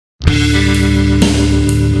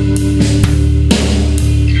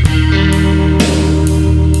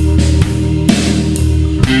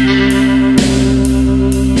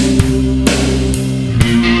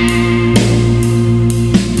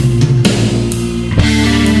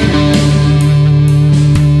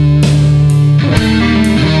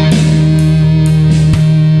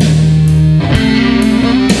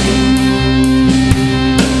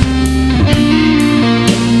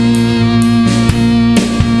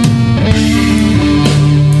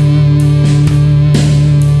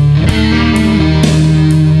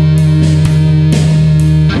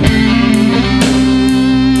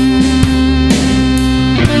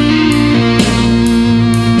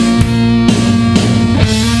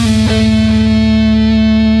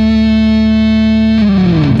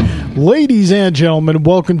Ladies and gentlemen,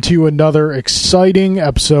 welcome to another exciting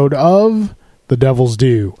episode of The Devil's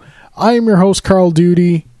Due. I am your host, Carl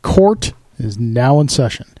Duty. Court is now in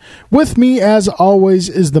session. With me, as always,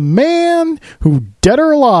 is the man who, dead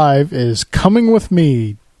or alive, is coming with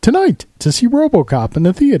me tonight to see RoboCop in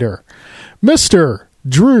the theater, Mr.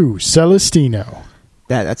 Drew Celestino.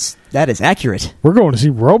 That is accurate. We're going to see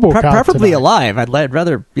RoboCop preferably tonight. Alive. I'd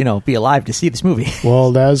rather be alive to see this movie.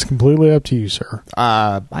 Well, that is completely up to you, sir.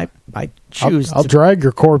 I choose. I'll drag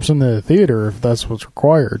your corpse into the theater if that's what's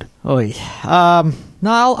required. Oh, yeah.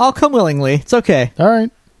 No, I'll come willingly. It's okay. All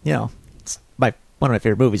right. It's one of my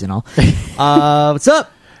favorite movies and all. What's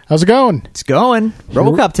up? How's it going? It's going.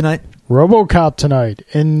 RoboCop tonight. RoboCop tonight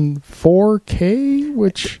in 4K,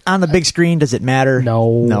 which On the big screen, does it matter?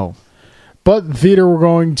 No. But the theater we're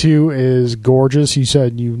going to is gorgeous. You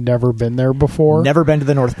said you've never been there before. Never been to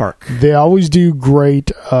the North Park. They always do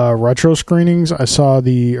great retro screenings. I saw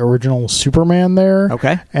the original Superman there.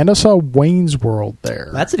 Okay. And I saw Wayne's World there.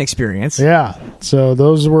 That's an experience. Yeah. So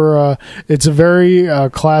those were, it's a very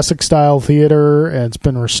classic style theater, and it's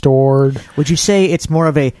been restored. Would you say it's more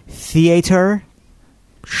of a theater?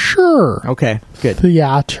 Sure. Okay, good.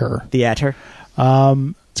 Theater.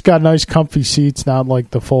 It's got nice comfy seats, not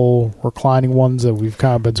like the full reclining ones that we've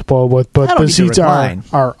kind of been spoiled with, but the seats are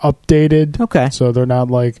updated. Okay. So they're not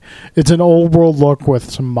like, it's an old world look with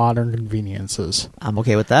some modern conveniences. I'm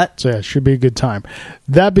okay with that. So yeah, it should be a good time.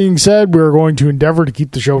 That being said, we're going to endeavor to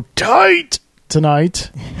keep the show tight tonight.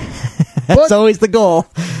 That's always the goal.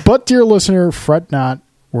 But dear listener, fret not.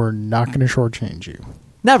 We're not going to shortchange you.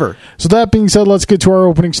 Never. So that being said, let's get to our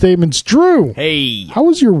opening statements. Drew. Hey. How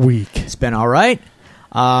was your week? It's been all right.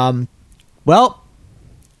 Well,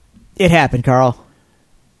 it happened, Carl.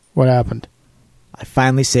 What happened? I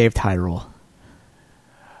finally saved Hyrule.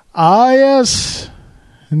 Ah, yes.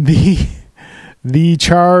 The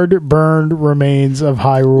charred, burned remains of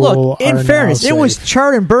Hyrule. Look, in fairness, it was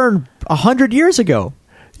charred and burned 100 years ago.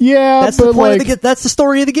 Yeah, that's the point that's the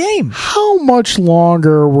story of the game. How much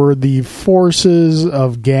longer were the forces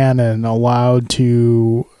of Ganon allowed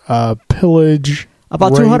to pillage?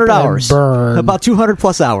 About 200 hours. Burn about 200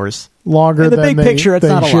 plus hours. Longer in the than big picture, it's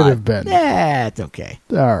not a should lot. have been. Yeah, it's okay.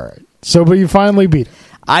 All right. So, but you finally beat it.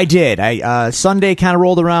 I did. Sunday kind of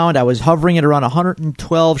rolled around. I was hovering at around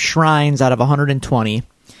 112 shrines out of 120.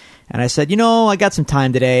 And I said, I got some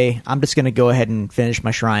time today. I'm just going to go ahead and finish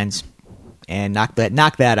my shrines and knock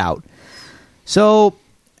that out. So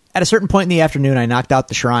at a certain point in the afternoon, I knocked out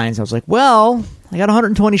the shrines. I was like, well, I got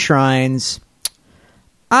 120 shrines.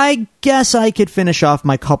 I guess I could finish off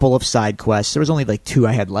my couple of side quests. There was only like 2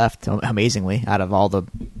 I had left, amazingly, out of all the,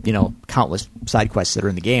 countless side quests that are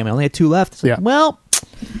in the game. I only had 2 left. So, yeah. Well,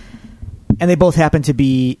 and they both happen to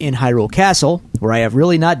be in Hyrule Castle, where I have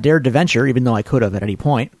really not dared to venture, even though I could have at any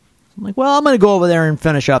point. I'm like, well, I'm going to go over there and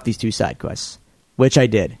finish off these 2 side quests, which I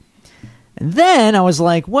did. And then I was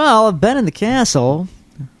like, well, I've been in the castle.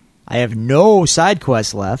 I have no side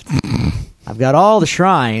quests left. I've got all the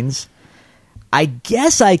shrines. I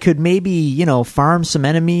guess I could maybe, farm some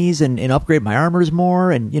enemies and upgrade my armors more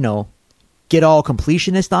and, get all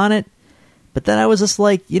completionist on it. But then I was just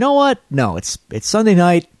like, you know what? No, it's Sunday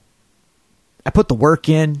night. I put the work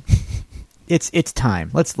in. It's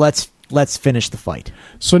time. Let's finish the fight.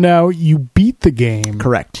 So now you beat the game.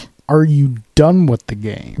 Correct. Are you done with the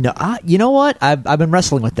game? No, you know what? I've been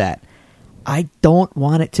wrestling with that. I don't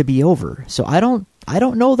want it to be over. So I don't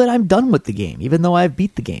know that I'm done with the game, even though I've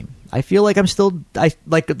beat the game. I feel like I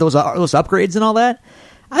like those upgrades and all that.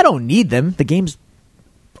 I don't need them. The game's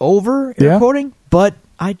over in recording, but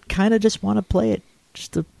I kind of just want to play it,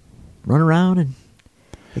 just to run around and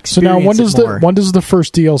experience. So now, when does the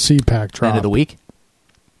first DLC pack drop? End of the week.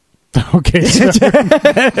 Okay,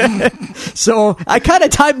 so I kind of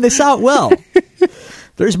timed this out well.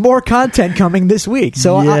 There's more content coming this week,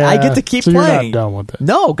 so I get to keep playing. You're not done with it?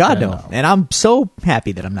 No, God no. And I'm so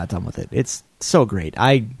happy that I'm not done with it. It's so great.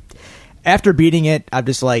 After beating it, I've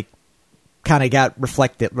just kind of got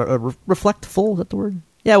reflectful. Is that the word?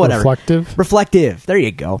 Yeah, whatever. Reflective. There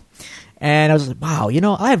you go. And I was like, wow,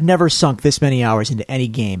 I have never sunk this many hours into any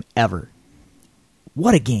game ever.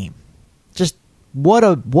 What a game! Just what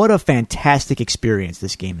a fantastic experience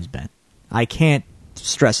this game has been. I can't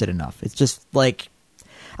stress it enough. It's just like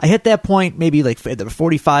I hit that point maybe at the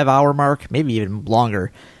 45-hour mark, maybe even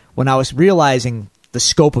longer, when I was realizing the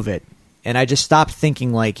scope of it, and I just stopped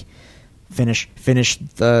thinking finish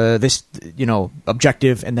this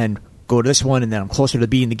objective and then go to this one and then I'm closer to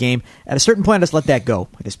beating the game. At a certain point, I just let that go.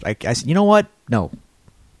 I said, you know what? No,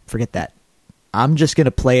 forget that. I'm just going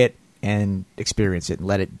to play it and experience it and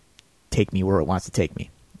let it take me where it wants to take me.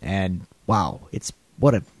 And wow, it's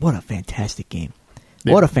what a fantastic game.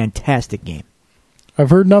 Yeah. What a fantastic game. I've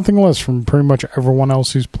heard nothing less from pretty much everyone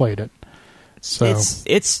else who's played it. So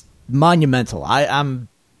it's monumental. I'm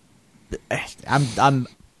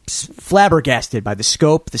flabbergasted by the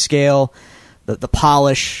scope, the scale, the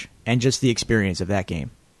polish, and just the experience of that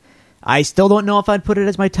game. I still don't know if I'd put it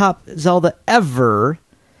as my top Zelda ever,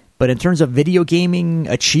 but in terms of video gaming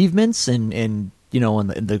achievements and in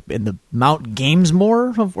the Mount Games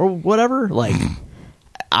more or whatever, like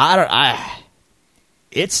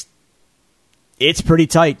it's pretty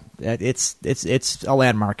tight. It's a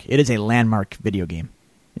landmark. It is a landmark video game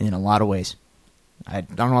in a lot of ways. I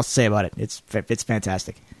don't know what else to say about it. It's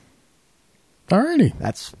fantastic. Alrighty.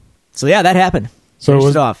 That happened. So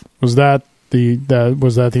Finished it off. Was that the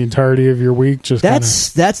entirety of your week? Just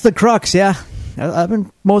that's the crux. Yeah, I've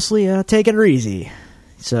been mostly taking it easy.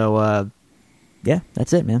 So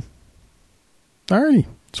that's it, man. Alrighty,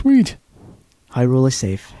 sweet. Hyrule is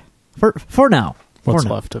safe for now. What's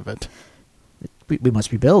left of it? We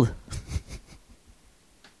must rebuild.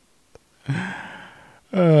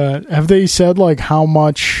 Have they said how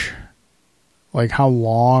much, how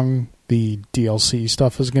long the DLC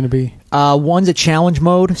stuff is going to be? One's a challenge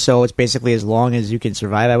mode, so it's basically as long as you can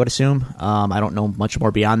survive, I would assume. I don't know much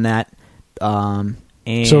more beyond that. And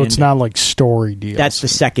so it's not like story DLC. That's the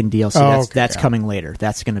second DLC. That's coming later.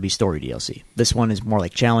 That's going to be story DLC. This one is more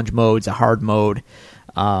like challenge modes, a hard mode,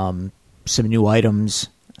 some new items,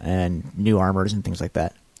 and new armors and things like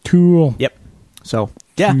that. Cool. Yep. So,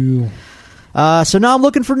 yeah. Cool. So now I'm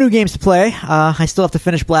looking for new games to play. I still have to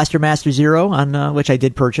finish Blaster Master Zero, on which I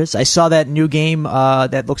did purchase. I saw that new game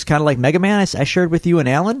that looks kind of like Mega Man. I shared with you and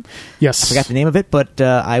Alan. Yes. I forgot the name of it, but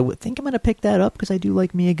I think I'm going to pick that up because I do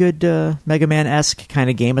like me a good Mega Man-esque kind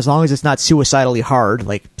of game, as long as it's not suicidally hard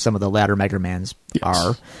like some of the latter Mega Mans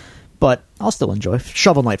are. But I'll still enjoy.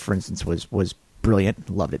 Shovel Knight, for instance, was brilliant.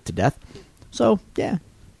 Loved it to death. So, yeah.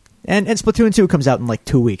 And Splatoon 2 comes out in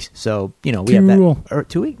 2 weeks. So, we have that. Or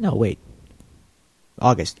 2 weeks? No, wait.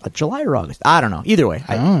 August. July or August? I don't know. Either way.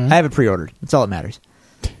 I have it pre-ordered. That's all that matters.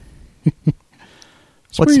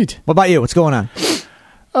 Sweet. What about you? What's going on?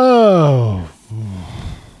 Oh.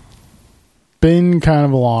 Been kind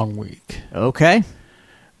of a long week. Okay.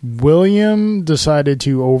 William decided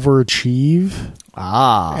to overachieve.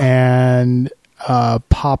 And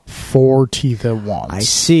pop 4 teeth at once. I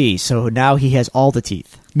see. So now he has all the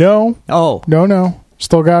teeth. No. Oh. No.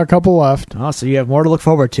 Still got a couple left. Oh, so you have more to look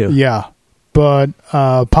forward to. Yeah. But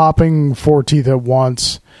popping 4 teeth at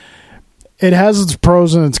once, it has its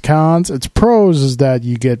pros and its cons. Its pros is that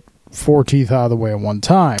you get 4 teeth out of the way at one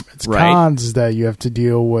time. Its cons is that you have to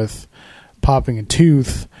deal with popping a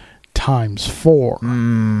tooth times 4.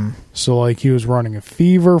 So he was running a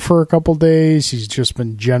fever for a couple days. He's just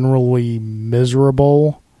been generally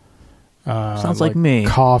miserable. Sounds like me.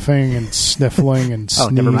 Coughing and sniffling and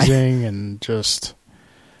sneezing and just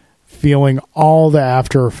feeling all the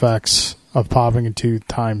after effects of popping a tooth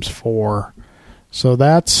times 4. So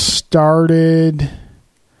that started,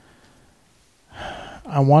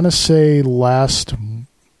 I want to say last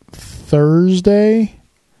Thursday.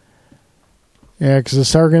 Yeah, because it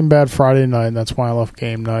started getting bad Friday night, and that's why I left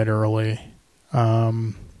game night early.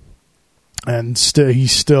 And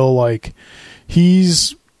he's still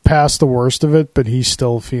he's past the worst of it, but he's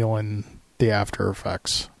still feeling the after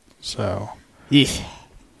effects. So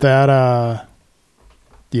that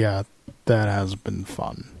has been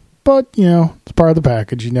fun. But, it's part of the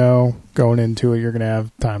package, going into it, you're going to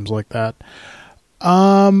have times like that.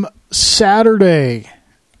 Saturday,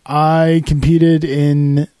 I competed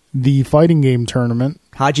in the fighting game tournament.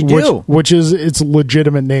 How'd you do? Which is its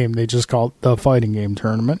legitimate name. They just call it the fighting game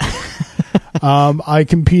tournament. I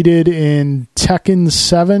competed in Tekken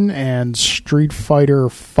 7 and Street Fighter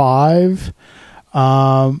 5.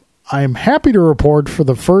 I'm happy to report for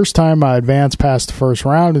the first time I advanced past the first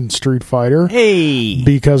round in Street Fighter. Hey!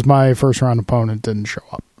 Because my first round opponent didn't show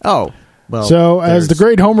up. Oh. Well, so, as the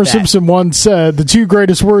great Homer Simpson once said, the 2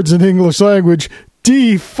 greatest words in the English language,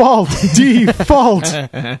 default.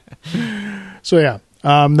 So, yeah.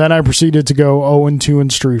 Then I proceeded to go 0-2 in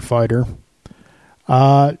Street Fighter.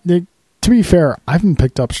 To be fair, I haven't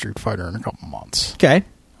picked up Street Fighter in a couple months. Okay.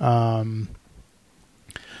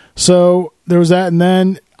 So, there was that, and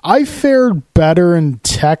then I fared better in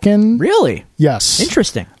Tekken. Really? Yes.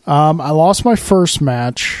 Interesting. I lost my first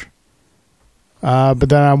match, but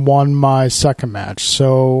then I won my second match.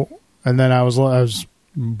 So, and then I was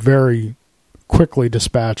very quickly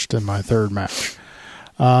dispatched in my third match.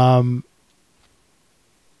 I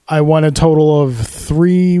won a total of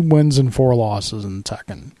 3 wins and 4 losses in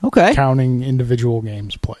Tekken. Okay. Counting individual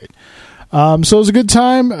games played. So it was a good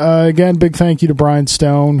time. Again, big thank you to Brian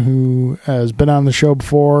Stone, who has been on the show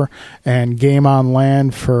before, and Game on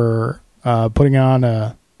Land for putting on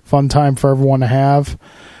a fun time for everyone to have.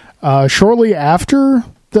 Shortly after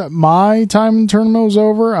my time in the tournament was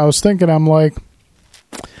over, I was thinking, I'm like,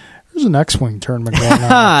 there's an X-Wing tournament going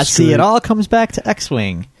on. See, it all comes back to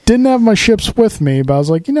X-Wing. Didn't have my ships with me, but I was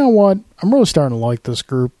like, you know what? I'm really starting to like this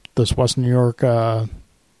group, this Western New York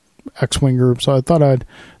X-Wing group. So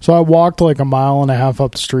I walked like a mile and a half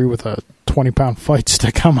up the street with a 20-pound fight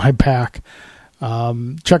stick on my back.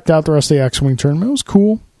 Checked out the rest of the X-Wing tournament. It was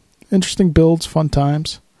cool. Interesting builds, fun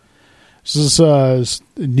times. This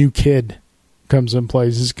new kid comes in,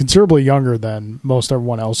 plays. He's considerably younger than most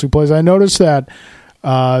everyone else who plays. I noticed that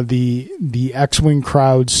the X-Wing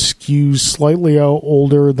crowd skews slightly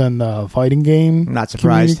older than the fighting game. Not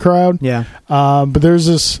surprised. Crowd. Yeah. But there's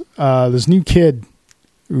this new kid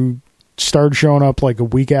who started showing up like a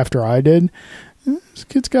week after I did. This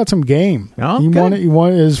kid's got some game. Oh, He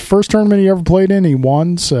won his first tournament he ever played in. He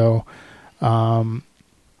won. So, I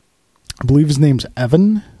believe his name's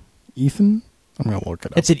Ethan. I'm gonna look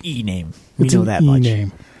it up. It's an E name. We know that much.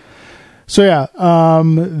 Name. So yeah,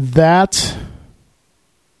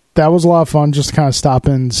 that was a lot of fun. Just to kind of stop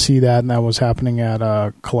in and see that, and that was happening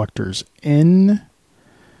at Collector's Inn.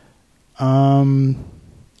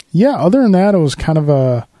 Yeah. Other than that, it was kind of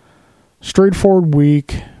a straightforward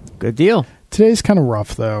week. Good deal. Today's kind of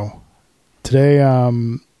rough though. Today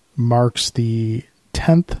marks the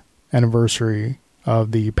 10th anniversary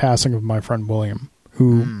of the passing of my friend William,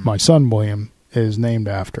 who my son William is named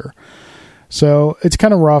after. So it's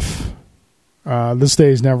kind of rough. This day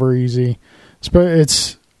is never easy.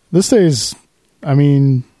 This day is, I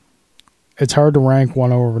mean, it's hard to rank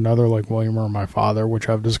one over another like William or my father, which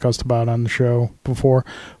I've discussed about on the show before.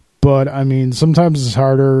 But I mean, sometimes it's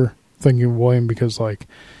harder thinking of William because like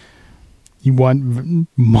he went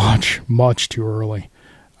much, much too early.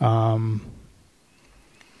 So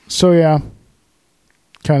yeah,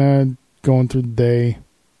 kind of going through the day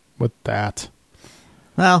with that.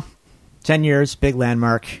 Well, 10 years, big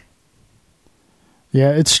landmark.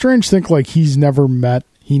 Yeah, it's strange to think like he never met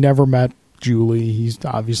Julie. He's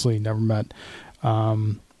obviously never met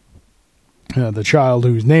the child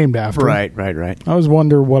who's named after. Right. I always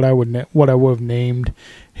wonder what I would have named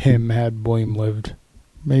him had William lived.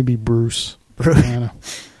 Maybe Bruce.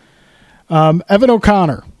 Evan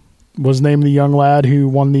O'Connor was named the young lad who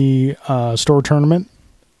won the store tournament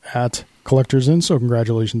at Collector's Inn. So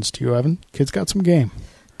congratulations to you, Evan. Kid's got some game.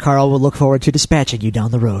 Carl will look forward to dispatching you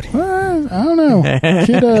down the road. I don't know.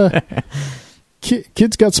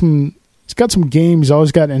 Kid's got some. He's got some games. He's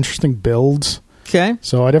always got interesting builds. Okay.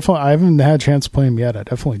 So I haven't had a chance to play him yet. I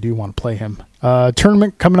definitely do want to play him.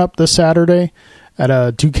 Tournament coming up this Saturday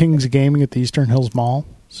at Two Kings Gaming at the Eastern Hills Mall.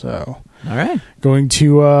 So all right, going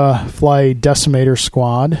to fly Decimator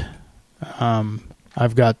Squad.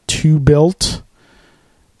 I've got 2 built,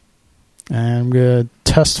 and I'm gonna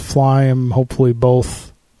test fly them. Hopefully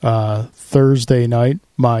both Thursday night.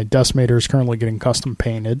 My Decimator is currently getting custom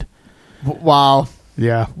painted. Wow.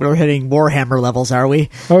 Yeah, we're hitting Warhammer levels, are we?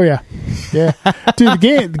 Oh yeah. Dude,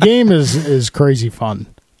 the game is crazy fun.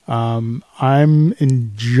 I'm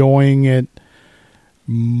enjoying it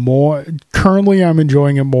more. Currently, I'm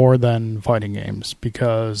enjoying it more than fighting games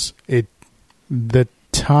because every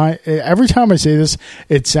time I say this,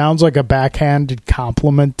 it sounds like a backhanded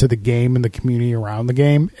compliment to the game and the community around the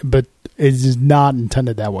game, but it is not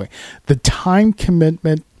intended that way. The time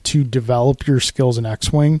commitment to develop your skills in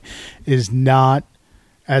X-Wing is not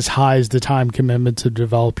as high as the time commitment to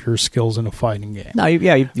develop your skills in a fighting game. No, you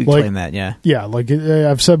claim that, yeah. Yeah, like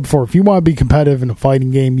I've said before, if you want to be competitive in a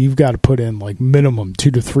fighting game, you've got to put in like minimum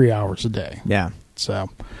 2 to 3 hours a day. Yeah. So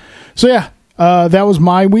yeah, that was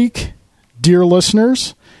my week. Dear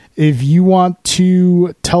listeners, if you want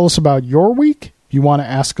to tell us about your week, if you want to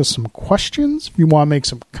ask us some questions, if you want to make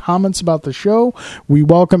some comments about the show, we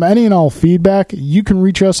welcome any and all feedback. You can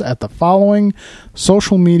reach us at the following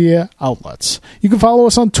social media outlets. You can follow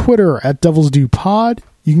us on Twitter at Devils Do Pod.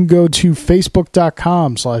 You can go to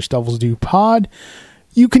facebook.com/DevilsDoPod.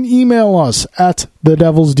 You can email us at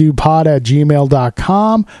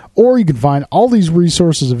thedevilsdopod@gmail.com, or you can find all these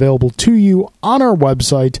resources available to you on our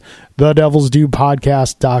website,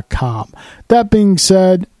 thedevilsdopodcast.com. That being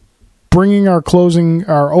said, bringing our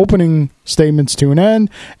opening statements to an end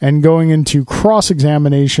and going into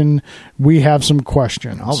cross-examination, we have some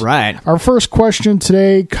questions. All right. Our first question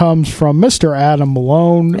today comes from Mr. Adam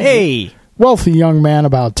Malone. Hey. Wealthy young man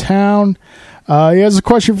about town. He has a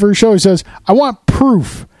question for your show. He says, I want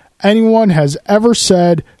proof anyone has ever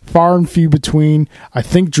said far and few between. I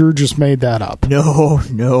think Drew just made that up. No.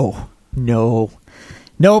 No.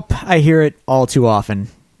 Nope. I hear it all too often.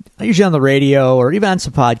 Usually on the radio or even on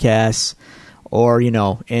some podcasts or,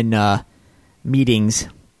 in meetings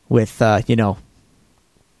with,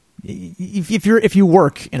 if you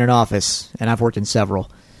work in an office, and I've worked in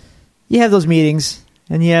several, you have those meetings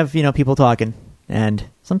and you have, people talking, and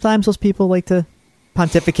sometimes those people like to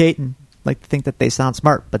pontificate and like to think that they sound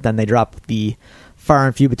smart, but then they drop the far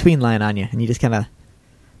and few between line on you, and I just kind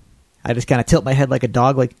of tilt my head like a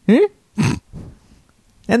dog, like, eh?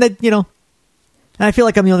 And then, and I feel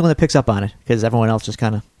like I'm the only one that picks up on it because everyone else just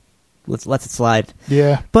kind of lets it slide.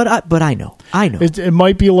 Yeah. But I know. It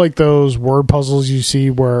might be like those word puzzles you see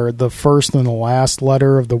where the first and the last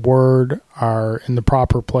letter of the word are in the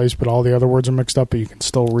proper place, but all the other words are mixed up, but you can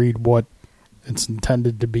still read what it's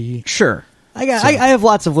intended to be. Sure. I have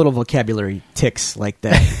lots of little vocabulary tics like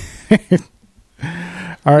that.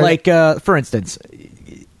 All right. Like, for instance,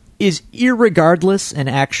 is irregardless an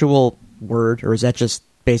actual word, or is that just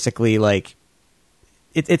basically like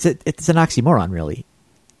it's an oxymoron, really?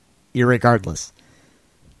 Irregardless.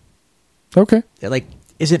 Okay. Like,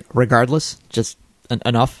 isn't regardless just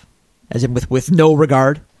enough? As in with no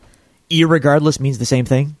regard? Irregardless means the same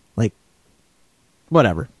thing? Like,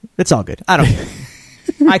 whatever. It's all good. I don't care.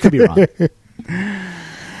 I could be wrong.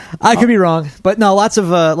 I could be wrong. But no, lots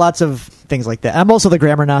of things like that. I'm also the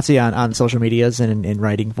grammar Nazi on social medias and in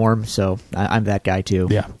writing form, so I'm that guy too.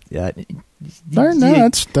 Yeah. No,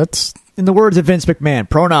 that's in the words of Vince McMahon,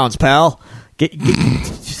 pronouns, pal.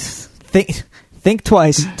 Think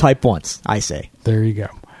twice, type once, I say. There you go.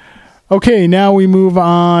 Okay, now we move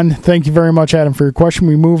on. Thank you very much, Adam, for your question.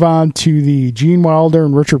 We move on to the Gene Wilder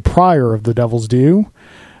and Richard Pryor of The Devil's Due.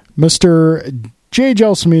 Mr. J.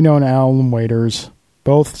 Gelsomino and Alan Waiters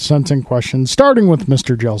both sent in questions, starting with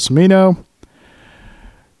Mr. Gelsomino.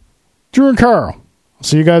 Drew and Carl, I'll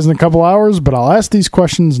see you guys in a couple hours, but I'll ask these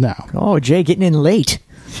questions now. Oh, Jay getting in late.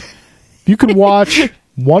 You could watch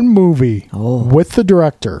one movie with the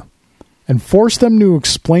director and force them to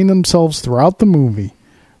explain themselves throughout the movie.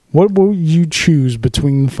 What will you choose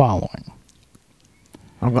between the following?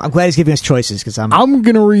 I'm glad he's giving us choices because I'm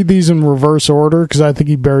going to read these in reverse order because I think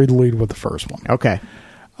he buried the lead with the first one. Okay.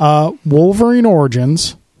 Wolverine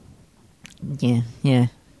Origins. Yeah.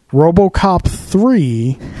 RoboCop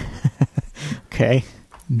 3. Okay.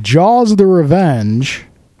 Jaws the Revenge.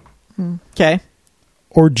 Okay.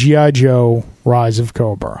 Or G.I. Joe Rise of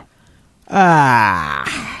Cobra.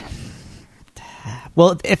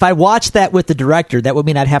 Well, if I watched that with the director, that would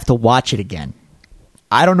mean I'd have to watch it again.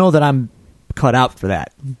 I don't know that I'm cut out for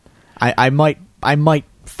that. I might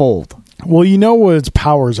fold. Well, you know what its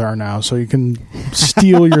powers are now, so you can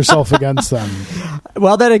steel yourself against them.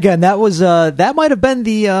 Well, then again, that was that might have been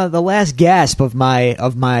the last gasp of my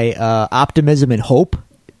optimism and hope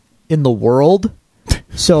in the world.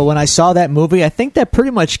 So when I saw that movie, I think that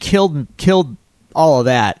pretty much killed all of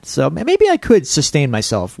that. So maybe I could sustain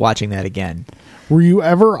myself watching that again. Were you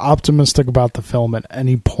ever optimistic about the film at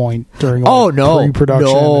any point during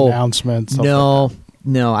pre-production announcements? No.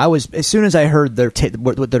 I was, as soon as I heard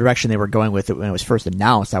what the direction they were going with it when it was first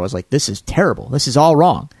announced, I was like, "This is terrible. This is all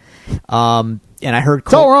wrong." And I heard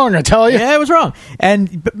it's all wrong. I tell you, yeah, it was wrong.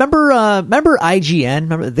 And remember IGN?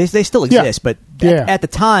 Remember they still exist, but at the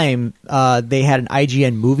time they had an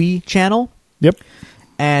IGN movie channel. Yep.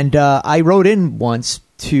 And I wrote in once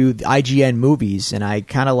to the IGN movies, and I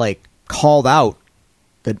kind of like called out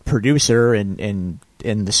the producer and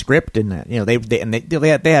the script, and they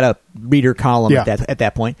had a reader column at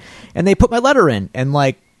that point, and they put my letter in, and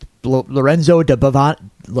like Lorenzo de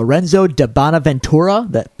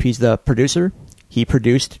Bonaventura, he's the producer. He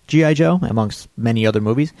produced G.I. Joe amongst many other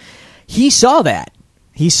movies. He saw that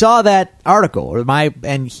article,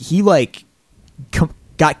 and he like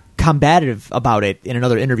got combative about it in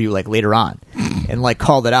another interview like later on, and like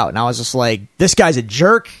called it out, and I was just like, this guy's a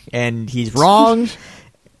jerk and he's wrong.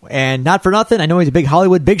 And not for nothing, I know he's a big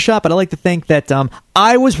Hollywood big shot, but I like to think that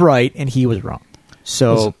I was right and he was wrong.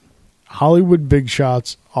 So listen, Hollywood big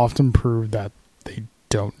shots often prove that they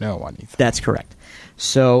don't know anything. That's correct.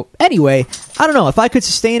 So anyway, I don't know if I could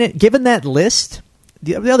sustain it given that list.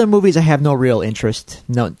 The other movies I have no real interest.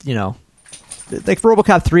 No, like for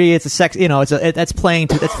RoboCop 3, it's a sex. That's playing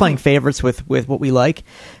favorites with what we like.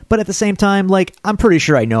 But at the same time, like, I'm pretty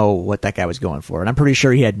sure I know what that guy was going for, and I'm pretty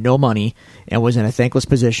sure he had no money and was in a thankless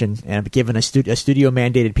position and given a studio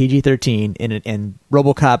mandated PG-13, and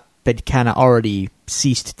RoboCop had kind of already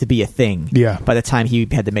ceased to be a thing. Yeah. By the time he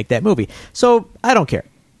had to make that movie, so I don't care.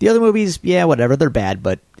 The other movies, yeah, whatever, they're bad.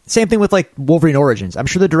 But same thing with like Wolverine Origins. I'm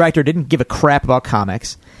sure the director didn't give a crap about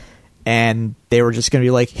comics, and they were just going to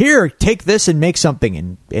be like, here, take this and make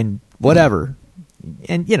something and whatever,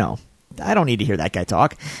 and I don't need to hear that guy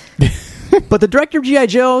talk. But the director of G.I.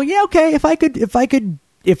 Joe, yeah, okay. If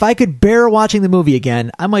I could bear watching the movie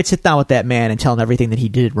again, I might sit down with that man and tell him everything that he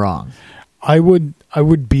did wrong. I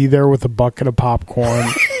would be there with a bucket of popcorn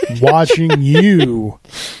watching you.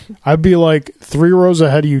 I'd be like 3 rows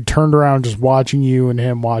ahead of you, turned around, just watching you and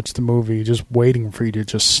him watch the movie, just waiting for you to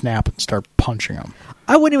just snap and start punching him.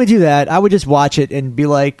 I wouldn't even do that. I would just watch it and be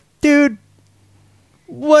like, dude,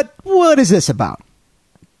 what is this about?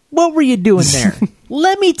 What were you doing there?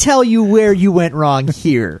 Let me tell you where you went wrong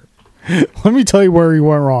here. Let me tell you where you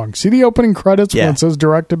went wrong. See the opening credits when it says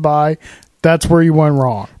directed by? That's where you went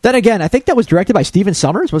wrong. Then again, I think that was directed by Steven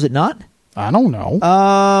Sommers, was it not? I don't know.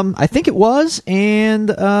 I think it was, and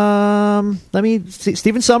let me see.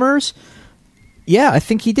 Steven Sommers. Yeah, I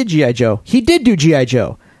think he did G.I. Joe. He did do G.I.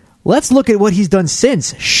 Joe. Let's look at what he's done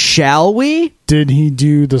since, shall we? Did he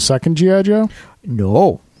do the second G.I. Joe?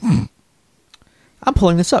 No. I'm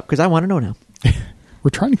pulling this up because I want to know now. We're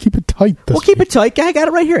trying to keep it tight this We'll keep it tight. I got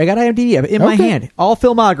it right here. I got IMDb in my hand. All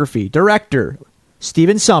filmography. Director,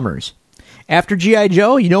 Steven Sommers. After G.I.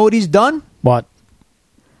 Joe, you know what he's done? What?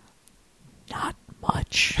 Not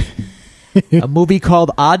much. A movie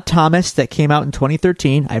called Odd Thomas that came out in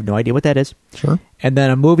 2013. I have no idea what that is. Sure. And then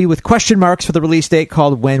a movie with question marks for the release date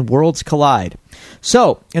called When Worlds Collide.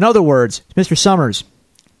 So, in other words, Mr. Sommers,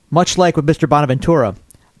 much like with Mr. Bonaventura,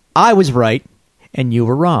 I was right and you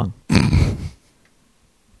were wrong.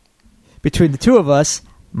 Between the two of us,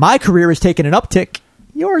 my career has taken an uptick.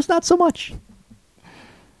 Yours, not so much.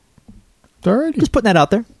 Alrighty. Just putting that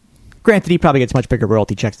out there. Granted, he probably gets much bigger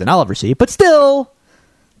royalty checks than I'll ever see, but still.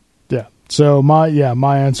 Yeah. So my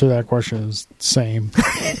answer to that question is the same.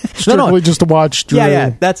 Strictly just to watch Drew.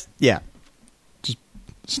 Just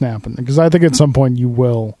snapping, because I think at some point you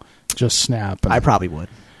will just snap. I probably would.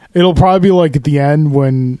 It'll probably be like at the end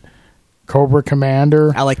when Cobra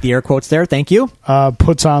Commander. I like the air quotes there. Thank you.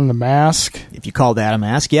 Puts on the mask. If you call that a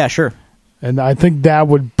mask, yeah, sure. And I think that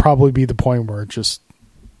would probably be the point where it just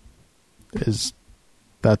is.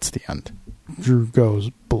 That's the end. Drew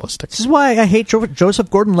goes ballistic. This is why I hate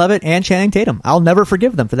Joseph Gordon-Levitt and Channing Tatum. I'll never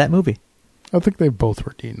forgive them for that movie. I think they both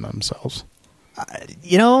redeemed themselves. I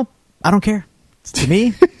don't care. To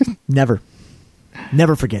me, never.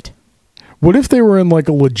 Never forget. What if they were in like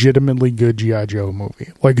a legitimately good G.I. Joe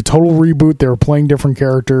movie? Like a total reboot, they were playing different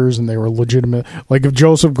characters and they were legitimate. Like if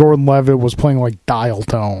Joseph Gordon-Levitt was playing like Dial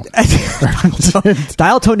Tone.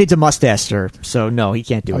 Dial Tone needs a mustache, sir. So no, he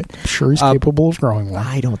can't do it. I'm sure he's capable of growing one.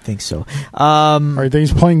 I don't think so. All right, then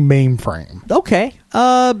he's playing Mainframe. Okay.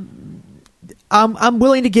 I'm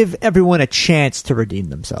willing to give everyone a chance to redeem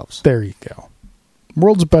themselves. There you go.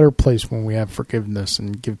 World's a better place when we have forgiveness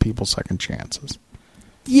and give people second chances.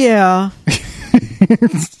 Yeah.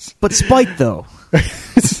 But spite, though.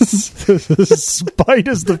 Spite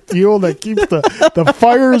is the fuel that keeps the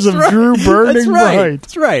fires of Drew burning bright.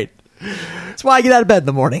 That's right. That's why I get out of bed in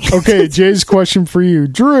the morning. Okay, Jay's question for you.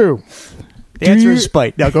 Drew. The answer is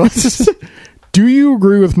spite. Now go on. Do you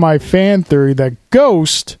agree with my fan theory that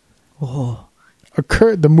Ghost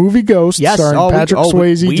occurred, the movie Ghost, starring Patrick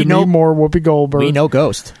Swayze, Demi Moore, Whoopi Goldberg. We know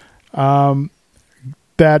Ghost.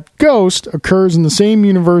 That Ghost occurs in the same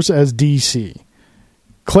universe as DC.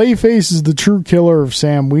 Clayface is the true killer of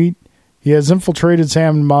Sam Wheat. He has infiltrated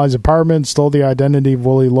Sam and Molly's apartment, stole the identity of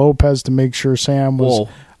Willie Lopez to make sure Sam was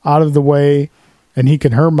out of the way, and he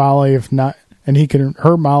can hurt Molly if not. And he can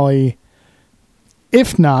hurt Molly.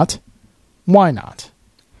 If not, why not?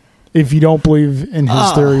 If you don't believe in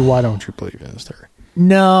his theory, why don't you believe in his theory?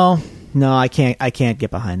 No, I can't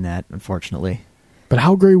get behind that, unfortunately. But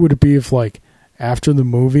how great would it be if, like, after the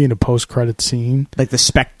movie in a post-credit scene, like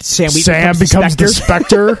Sam becomes the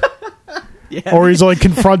Spectre? Yeah. Or he's like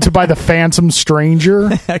confronted by the Phantom Stranger?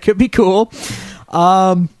 That could be cool.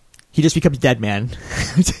 He just becomes Dead Man.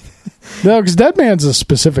 No, because Dead Man's a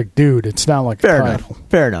specific dude. It's not like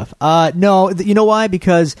Fair enough. No, you know why?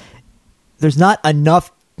 Because there's not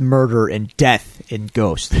enough murder and death in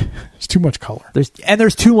Ghost. There's too much color.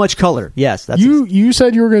 There's too much color. Yes, you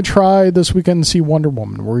said you were going to try this weekend and see Wonder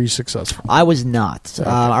Woman. Were you successful? I was not. Okay.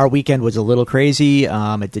 Our weekend was a little crazy.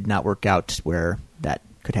 It did not work out where that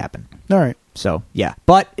could happen. All right. So yeah,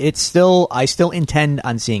 but I still intend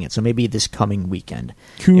on seeing it. So maybe this coming weekend,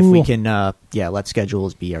 cool. If we can, let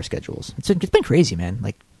schedules be our schedules. It's been crazy, man.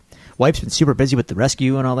 Like, wife's been super busy with the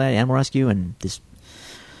rescue and all that, animal rescue, and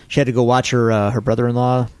she had to go watch her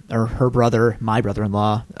brother-in-law, or her brother, my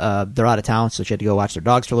brother-in-law. They're out of town, so she had to go watch their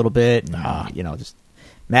dogs for a little bit. And, just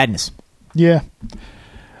madness. Yeah.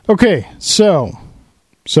 Okay, so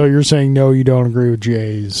you're saying no, you don't agree with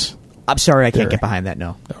Jay's. I'm sorry, I can't get behind that.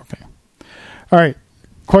 No. Okay. All right.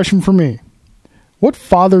 Question for me: What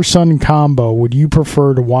father-son combo would you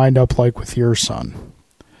prefer to wind up like with your son?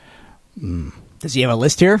 Does he have a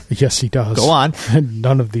list here? Yes, he does. Go on.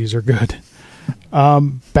 None of these are good.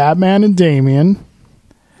 Batman and Damian.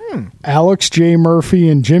 Alex J. Murphy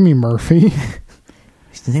and Jimmy Murphy.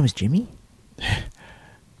 His name was Jimmy?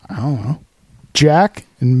 I don't know. Jack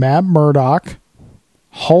and Matt Murdock.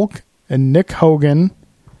 Hulk and Nick Hogan.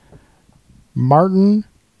 Martin,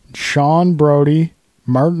 Sean Brody.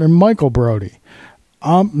 Martin and Michael Brody.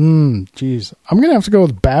 Geez. I'm going to have to go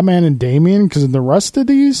with Batman and Damian because the rest of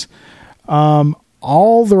these,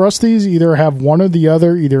 all the rest of these either have one or the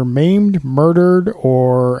other, either maimed, murdered,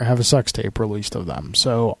 or have a sex tape released of them.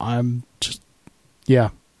 So I'm just,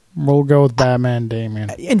 we'll go with Batman and Damian.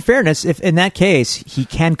 In fairness, if in that case, he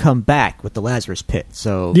can come back with the Lazarus Pit.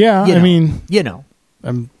 So, I mean,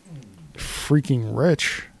 I'm freaking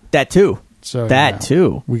rich. That too. So that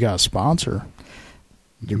too. We got a sponsor.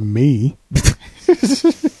 Me.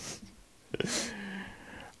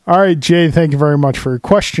 All right, Jay, thank you very much for your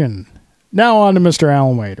question. Now on to Mr.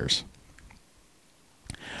 Alan Waiters.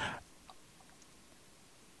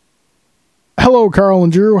 Hello, Carl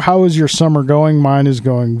and Drew. How is your summer going? Mine is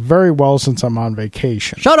going very well since I'm on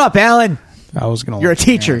vacation. Shut up, Alan. I was going to. You're a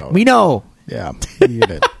teacher. We know. Yeah, you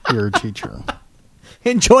get it. You're a teacher.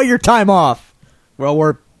 Enjoy your time off. Well,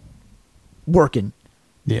 we're working.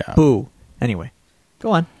 Yeah. Boo. Anyway,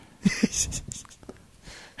 go on.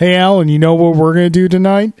 Hey, Alan, you know what we're going to do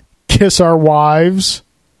tonight? Kiss our wives.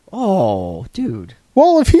 Oh, dude.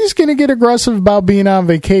 Well, if he's going to get aggressive about being on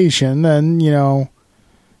vacation, then,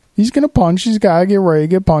 he's going to punch. He's got to get ready to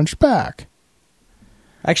get punched back.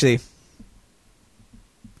 Actually,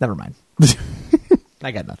 never mind.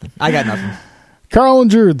 I got nothing. Carl and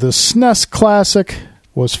Drew, the SNES Classic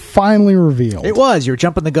was finally revealed. It was. You were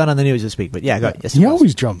jumping the gun on the news this week, but yeah, go ahead. Yes, he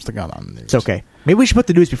always jumps the gun on the news. It's okay. Maybe we should put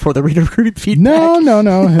the news before the reader feedback.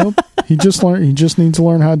 No. He just needs to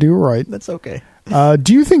learn how to do it right. That's okay.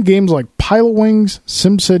 Do you think games like Pilot Wings,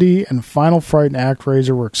 SimCity, and Final Fright and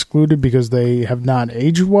ActRaiser were excluded because they have not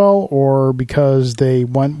aged well, or because they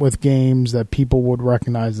went with games that people would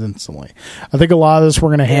recognize instantly? I think a lot of this we're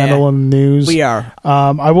going to handle in the news. We are.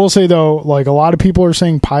 I will say, though, like a lot of people are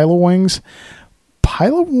saying Pilot Wings.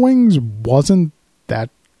 Pilot Wings wasn't that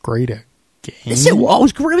great a game. Yes, it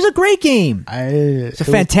was a great game. It's a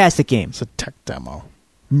fantastic game. It's a tech demo.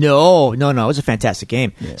 No. It was a fantastic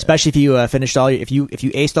game. Yeah. Especially if you finished if you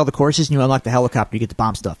aced all the courses and you unlock the helicopter, you get the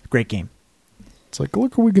bomb stuff. Great game. It's like,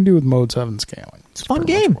 look what we can do with Mode 7 scaling. It's a fun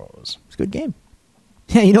game. It's a good game.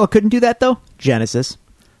 Yeah, you know what couldn't do that though? Genesis.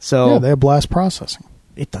 So yeah, they have blast processing.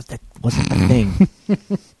 That wasn't the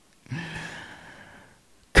thing.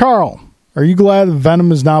 Carl, are you glad that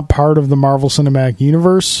Venom is not part of the Marvel Cinematic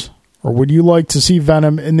Universe? Or would you like to see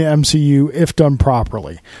Venom in the MCU if done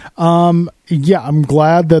properly? Yeah, I'm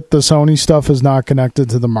glad that the Sony stuff is not connected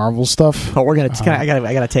to the Marvel stuff. Oh, I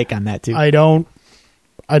got a take on that too. I don't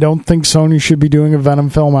think Sony should be doing a Venom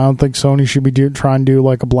film. I don't think Sony should be trying to do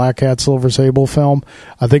like a Black Cat, Silver Sable film.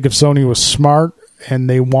 I think if Sony was smart and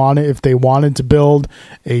if they wanted to build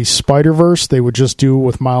a Spider-Verse, they would just do it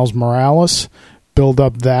with Miles Morales, build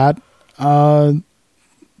up that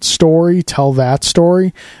story, tell that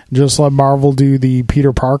story, just let Marvel do the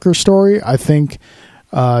Peter Parker story. I think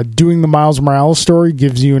doing the Miles Morales story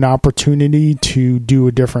gives you an opportunity to do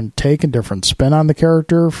a different take, a different spin on the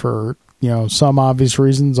character for, some obvious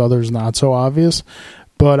reasons, others not so obvious.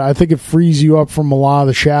 But I think it frees you up from a lot of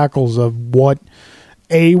the shackles of what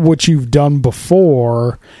you've done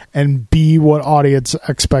before, and B, what audience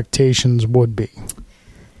expectations would be.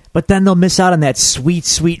 But then they'll miss out on that sweet,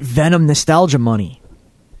 sweet Venom nostalgia money.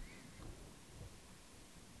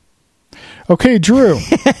 Okay, Drew.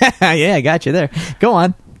 Yeah, I got you there. Go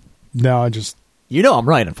on. No, I just... I'm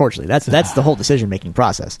right, unfortunately. That's the whole decision-making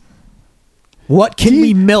process. What can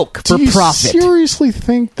we milk for profit? Do you seriously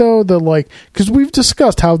think, though, that, because we've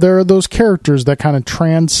discussed how there are those characters that kind of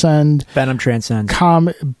transcend... Venom transcends.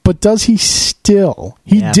 But does he still?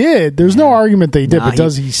 He did. There's no argument that he did, but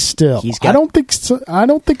does he still? I don't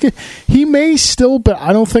think he may still, but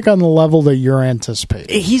I don't think on the level that you're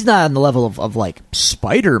anticipating. He's not on the level of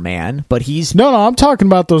Spider-Man, but he's... No, I'm talking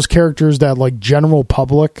about those characters that, general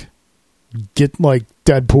public get,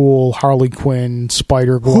 Deadpool, Harley Quinn,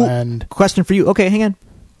 Spider-Gwen. Question for you. Okay, hang on.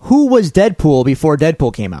 Who was Deadpool before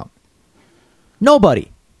Deadpool came out?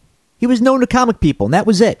 Nobody. He was known to comic people, and that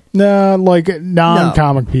was it.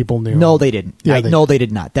 Non-comic people knew. No, they didn't. Yeah, they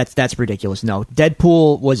did not. That's ridiculous. No,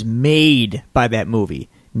 Deadpool was made by that movie.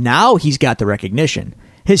 Now he's got the recognition.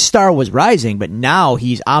 His star was rising, but now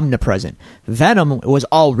he's omnipresent. Venom was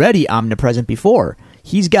already omnipresent before.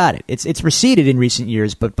 He's got it. It's receded in recent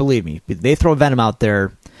years, but believe me, they throw Venom out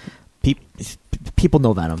there. People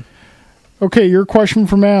know Venom. Okay, your question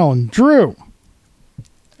from Alan. Drew,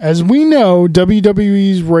 as we know,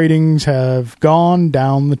 WWE's ratings have gone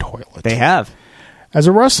down the toilet. They have. As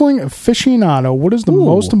a wrestling aficionado, what is the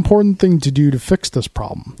most important thing to do to fix this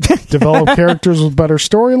problem? Develop characters with better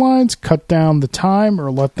storylines, cut down the time, or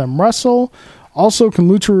let them wrestle? Also, can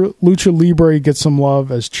Lucha Libre get some love?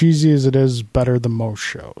 As cheesy as it is, better than most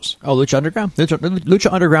shows. Oh, Lucha Underground?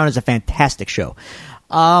 Lucha Underground is a fantastic show.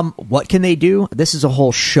 What can they do? This is a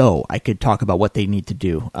whole show. I could talk about what they need to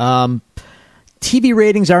do. TV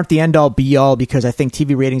ratings aren't the end-all, be-all, because I think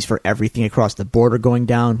TV ratings for everything across the board are going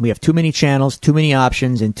down. We have too many channels, too many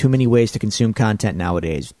options, and too many ways to consume content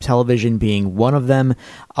nowadays. Television being one of them.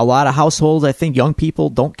 A lot of households, I think young people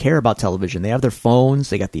don't care about television. They have their phones,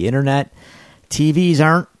 they got the internet.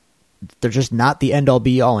 TVs they're just not the end-all,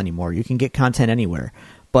 be-all anymore. You can get content anywhere.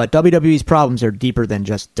 But WWE's problems are deeper than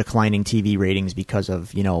just declining TV ratings because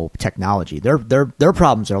of, technology. Their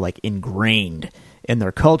problems are like ingrained in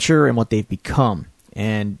their culture and what they've become.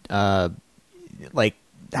 And how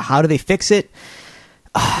do they fix it?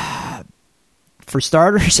 For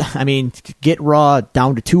starters, I mean, get Raw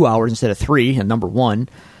down to 2 hours instead of 3, and number one.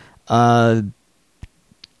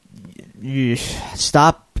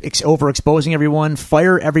 Stop overexposing everyone.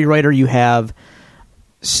 Fire every writer you have.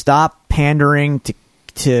 Stop pandering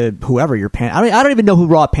to whoever you're pandering. I don't even know who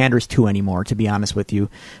Raw panders to anymore, to be honest with you.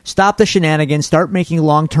 Stop the shenanigans. Start making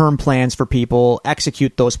long-term plans for people.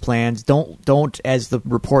 Execute those plans. Don't, as the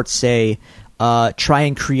reports say, try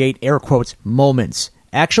and create, air quotes, moments.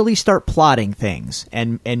 Actually start plotting things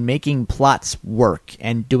and making plots work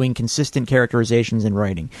and doing consistent characterizations and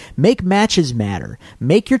writing. Make matches matter.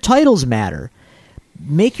 Make your titles matter.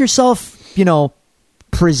 Make yourself,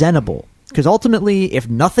 presentable. Because ultimately, if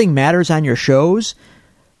nothing matters on your shows,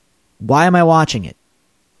 why am I watching it?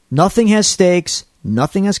 Nothing has stakes.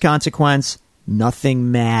 Nothing has consequence.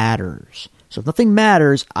 Nothing matters. So if nothing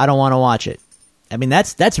matters, I don't want to watch it. I mean,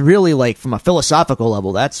 that's really like from a philosophical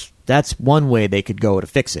level. That's one way they could go to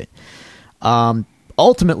fix it.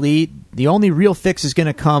 Ultimately, the only real fix is going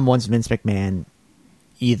to come once Vince McMahon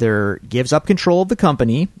either gives up control of the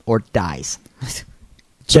company or dies,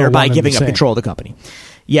 thereby giving up control of the company.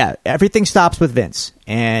 Yeah, everything stops with Vince,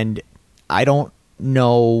 and I don't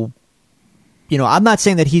know. I'm not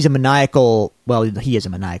saying that he's a maniacal. Well, he is a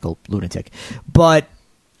maniacal lunatic, but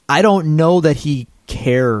I don't know that he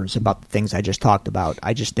cares about the things I just talked about.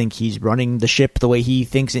 I just think he's running the ship the way he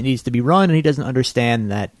thinks it needs to be run, and he doesn't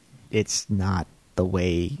understand that it's not the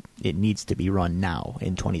way it needs to be run now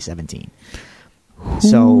in 2017.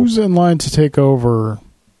 Who's in line to take over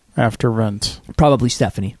after Vince? Probably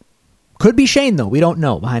Stephanie. Could be Shane, though. We don't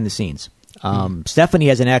know behind the scenes. Stephanie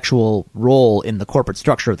has an actual role in the corporate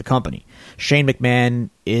structure of the company. Shane McMahon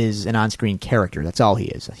is an on-screen character. That's all he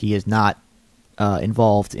is. He is not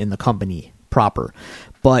involved in the company proper.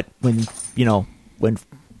 But when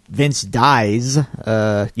Vince dies,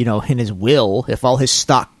 in his will, if all his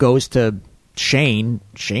stock goes to Shane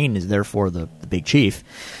is therefore the big chief.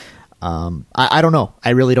 I don't know. I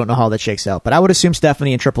really don't know how that shakes out. But I would assume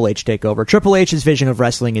Stephanie and Triple H take over. Triple H's vision of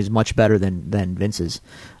wrestling is much better than Vince's.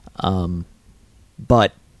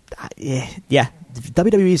 But yeah,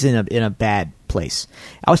 WWE's in a bad place.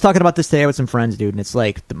 I was talking about this today with some friends, dude, and it's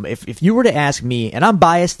like if you were to ask me, and I'm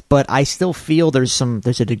biased, but I still feel there's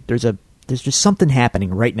just something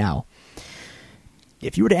happening right now.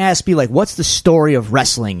 If you were to ask me, like, what's the story of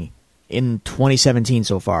wrestling in 2017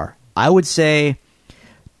 so far, I would say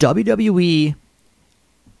WWE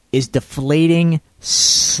is deflating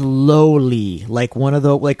slowly, like one of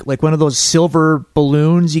those silver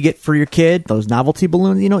balloons you get for your kid, those novelty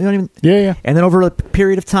balloons. You know what I mean? Yeah. And then over a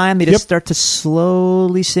period of time, they just start to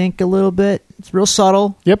slowly sink a little bit. It's real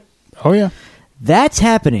subtle. Yep. Oh yeah. That's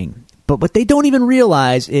happening. But what they don't even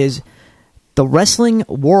realize is the wrestling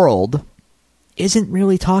world isn't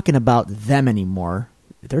really talking about them anymore.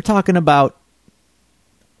 They're talking about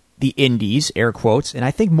the indies, air quotes, and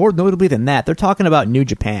I think more notably than that, they're talking about New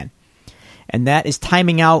Japan. And that is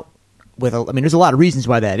timing out with, there's a lot of reasons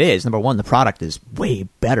why that is. Number one, the product is way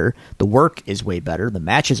better. The work is way better. The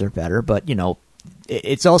matches are better. But,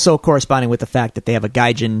 it's also corresponding with the fact that they have a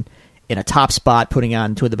Gaijin in a top spot putting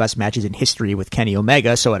on two of the best matches in history with Kenny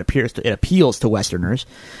Omega. So it appeals to Westerners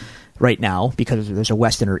right now because there's a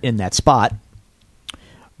Westerner in that spot.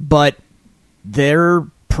 But their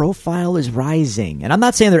profile is rising. And I'm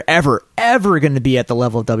not saying they're ever going to be at the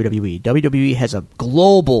level of WWE. WWE has a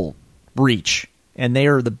global reach, and they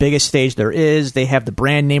are the biggest stage there is. They have the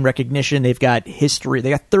brand name recognition. They've got history. They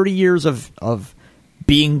got 30 years of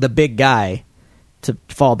being the big guy to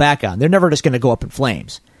fall back on. They're never just going to go up in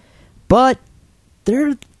flames. But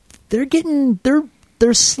they're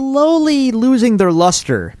slowly losing their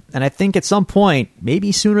luster, and I think at some point,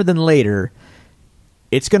 maybe sooner than later,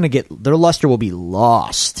 their luster will be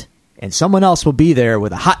lost, and someone else will be there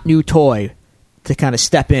with a hot new toy to kind of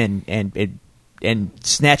step in and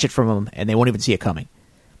snatch it from them, and they won't even see it coming.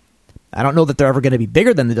 I don't know that they're ever going to be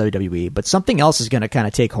bigger than the WWE, but something else is going to kind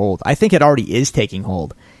of take hold. I think it already is taking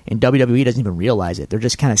hold, and WWE doesn't even realize it. They're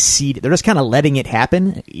just kind of they're just kind of letting it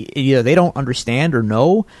happen. Either they don't understand or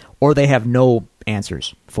know, or they have no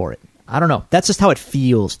answers for it. I don't know. That's just how it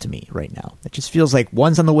feels to me right now. It just feels like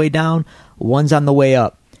one's on the way down, one's on the way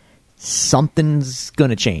up. Something's going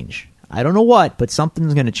to change. I don't know what, but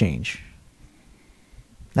something's going to change.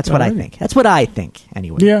 That's what I think. That's what I think,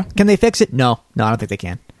 anyway. Yeah. Can they fix it? No, I don't think they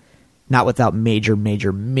can. Not without major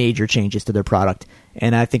changes to their product.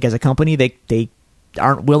 And I think as a company, they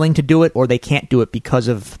aren't willing to do it, or they can't do it because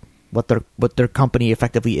of what their company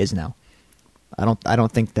effectively is now. I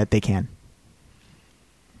don't think that they can.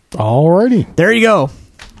 Alrighty. There you go.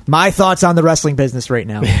 My thoughts on the wrestling business right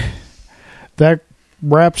now. That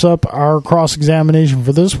wraps up our cross-examination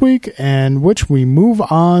for this week, and which we move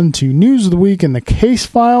on to news of the week and the case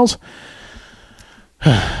files.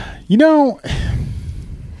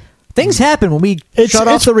 Things happen when we shut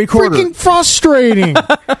off the recorder. It's freaking frustrating.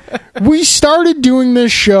 We started doing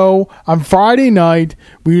this show on Friday night.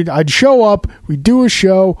 I'd show up, we'd do a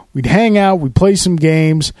show, we'd hang out, we'd play some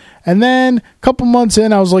games, and then a couple months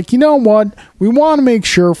in, I was like, you know what? We want to make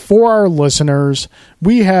sure for our listeners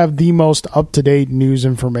we have the most up-to-date news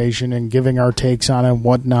information and giving our takes on it and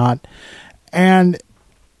whatnot. And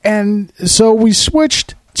so we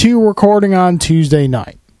switched to recording on Tuesday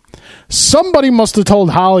night. Somebody must have told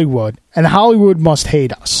Hollywood, and Hollywood must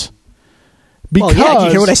hate us. Because, did you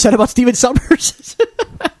hear what I said about Steven Summers?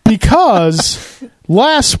 Because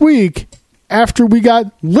last week, after we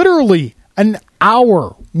got literally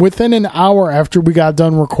within an hour after we got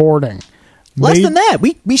done recording. Less than that.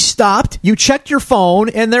 We stopped, you checked your phone,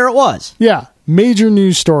 and there it was. Yeah, major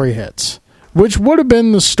news story hits. Which would have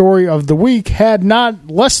been the story of the week had not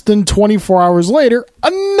less than 24 hours later,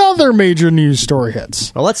 another major news story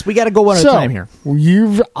hits. Well, we got to go one at a time here.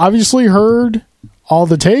 You've obviously heard all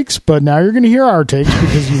the takes, but now you're going to hear our takes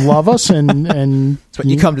because you love us and that's what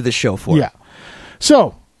you come to the show for. Yeah.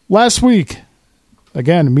 So last week,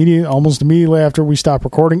 again, almost immediately after we stopped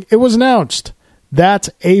recording, it was announced that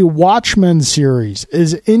a Watchmen series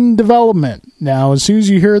is in development. Now, as soon as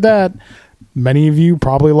you hear that, many of you,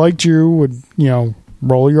 probably like Drew, would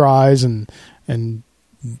roll your eyes and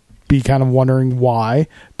be kind of wondering why.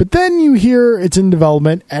 But then you hear it's in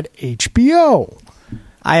development at HBO.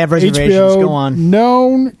 I have reservations. HBO, go on.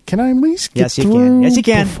 Known. Can I at least get through? Yes, you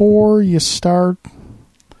can. Before you start.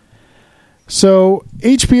 So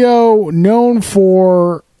HBO, known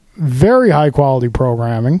for very high quality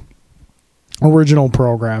programming, original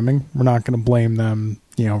programming. We're not going to blame them,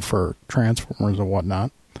 for Transformers and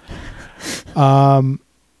whatnot.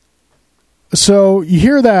 So you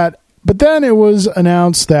hear that, but then it was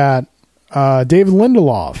announced that David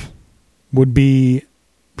Lindelof would be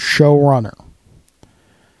showrunner.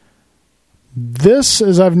 This,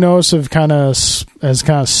 as I've noticed, has kind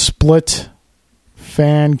of split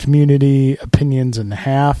fan community opinions in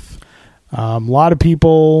half. A lot of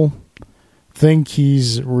people think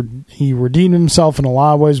he redeemed himself in a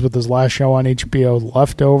lot of ways with his last show on HBO,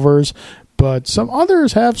 Leftovers. But some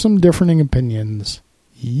others have some differing opinions.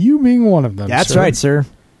 You being one of them. That's right, sir.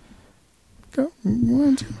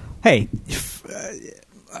 Hey,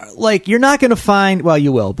 you're not going to find... Well,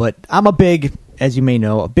 you will, but I'm as you may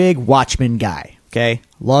know, a big Watchmen guy. Okay?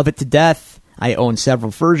 Love it to death. I own several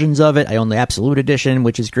versions of it. I own the Absolute Edition,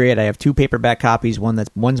 which is great. I have 2 paperback copies.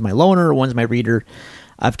 One's my loaner, one's my reader.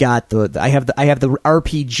 I've got I have the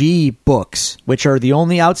RPG books, which are the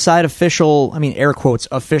only outside official, air quotes,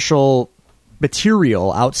 official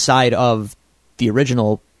material outside of the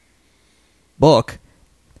original book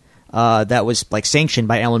that was sanctioned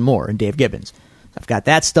by Alan Moore and Dave Gibbons. I've got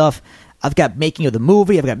that stuff. I've got making of the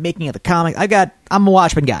movie. I've got making of the comic. I'm a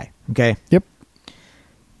Watchmen guy. Okay. Yep.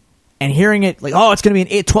 And hearing it it's going to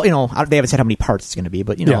be an 12. They haven't said how many parts it's going to be,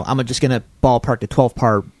 but I'm just going to ballpark the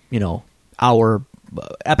 12-part hour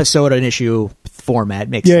episode and issue format.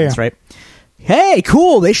 Makes sense, right? Hey,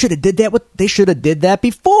 cool! They should have did that. They should have did that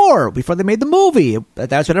before they made the movie.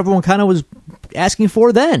 That's what everyone kind of was asking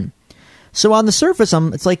for then. So on the surface,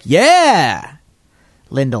 it's like, yeah,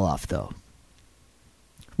 Lindelof though.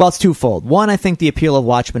 Well, it's twofold. One, I think the appeal of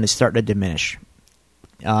Watchmen is starting to diminish.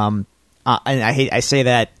 And I say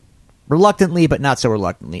that reluctantly, but not so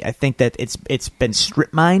reluctantly. I think that it's been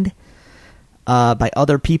strip mined. by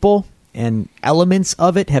other people, and elements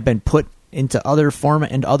of it have been put into other form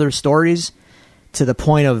and other stories to the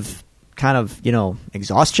point of kind of,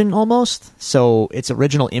 exhaustion almost. So its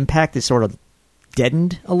original impact is sort of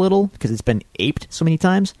deadened a little because it's been aped so many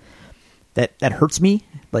times. That hurts me,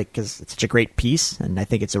 because it's such a great piece, and I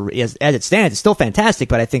think it's as it stands, it's still fantastic.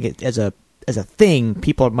 But I think as a thing,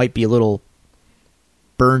 people might be a little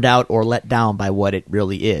burned out or let down by what it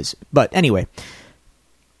really is. But anyway,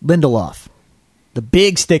 Lindelof. The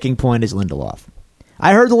big sticking point is Lindelof.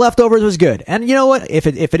 I heard The Leftovers was good, and you know what? If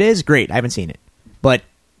it is, great. I haven't seen it, but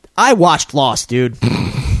I watched Lost, dude.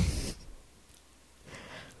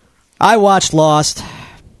 I watched Lost.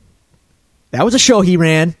 That was a show he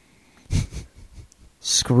ran.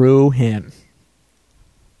 Screw him.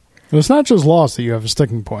 It's not just Lost that you have a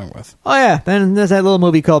sticking point with. Oh, yeah. Then there's that little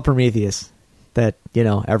movie called Prometheus that,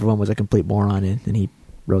 everyone was a complete moron in, and he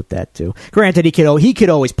wrote that too. Granted, he could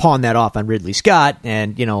always pawn that off on Ridley Scott,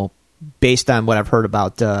 and, based on what I've heard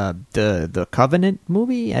about the Covenant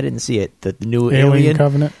movie, I didn't see it, the new Alien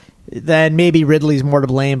Covenant, then maybe Ridley's more to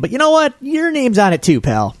blame. But you know what? Your name's on it too,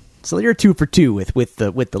 pal. So you're 2 for 2 with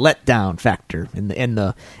the letdown factor and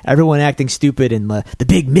the everyone acting stupid and the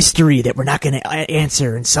big mystery that we're not going to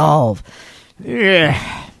answer and solve.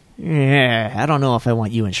 Yeah, I don't know if I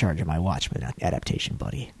want you in charge of my Watchmen adaptation,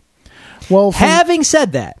 buddy. Well, having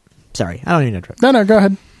said that, sorry, I don't even interrupt. No, go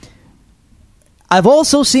ahead. I've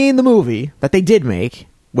also seen the movie that they did make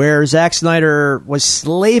where Zack Snyder was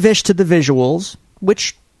slavish to the visuals,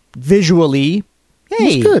 which visually.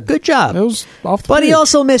 Hey, good job. It was off the But page. he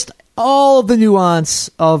also missed all of the nuance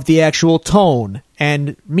of the actual tone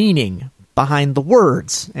and meaning behind the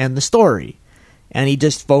words and the story. And he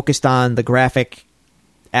just focused on the graphic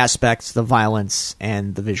aspects, the violence,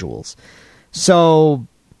 and the visuals. So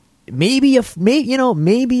maybe a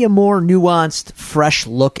more nuanced, fresh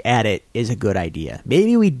look at it is a good idea.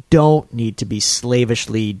 Maybe we don't need to be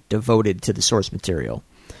slavishly devoted to the source material.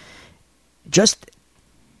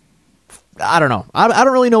 I don't know. I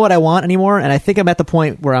don't really know what I want anymore, and I think I'm at the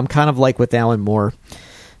point where I'm kind of like with Alan Moore,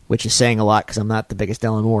 which is saying a lot because I'm not the biggest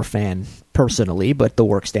Alan Moore fan personally, but the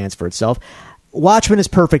work stands for itself. Watchmen is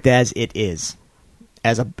perfect as it is,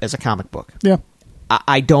 as a comic book. Yeah.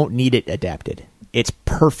 I don't need it adapted. It's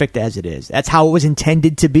perfect as it is. That's how it was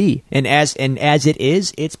intended to be, and as it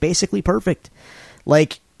is, it's basically perfect.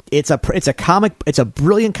 Like it's a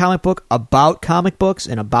brilliant comic book about comic books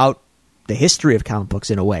and about the history of comic books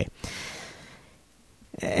in a way.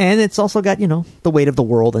 And it's also got, the weight of the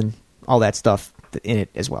world and all that stuff in it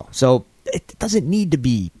as well. So it doesn't need to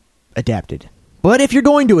be adapted. But if you're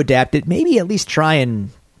going to adapt it, maybe at least try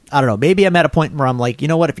and, I don't know, maybe I'm at a point where I'm like, you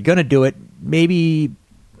know what, if you're going to do it, maybe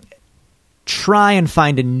try and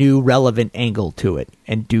find a new relevant angle to it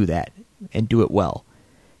and do that and do it well.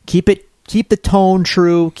 Keep the tone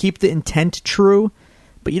true, keep the intent true,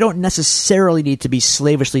 but you don't necessarily need to be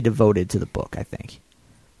slavishly devoted to the book, I think.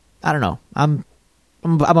 I don't know. I'm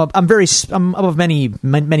of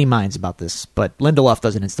many minds about this, but Lindelof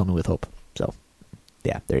doesn't instill me with hope. So,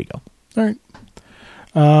 yeah, there you go. All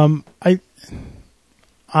right.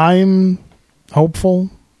 I'm hopeful.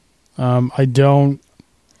 I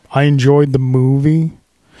enjoyed the movie.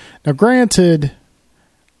 Now, granted,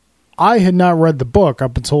 I had not read the book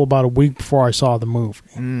up until about a week before I saw the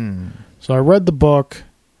movie. So I read the book.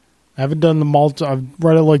 I haven't done I've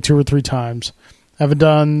read it like 2 or 3 times. I haven't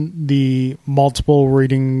done the multiple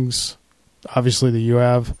readings, obviously, that you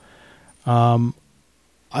have.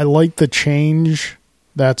 I like the change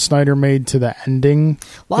that Snyder made to the ending.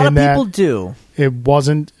 A lot of people do. It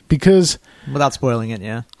wasn't, because... Without spoiling it,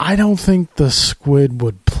 yeah. I don't think the squid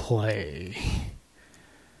would play.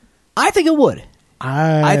 I think it would.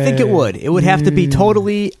 I think it would. It would have to be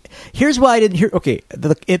totally... Here's why I didn't hear... Okay,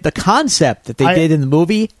 the concept that they did in the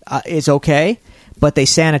movie is okay, but they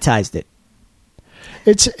sanitized it.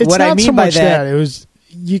 It's what not I mean so much by that. It was...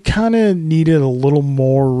 You kind of needed a little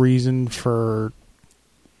more reason for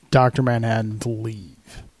Dr. Manhattan to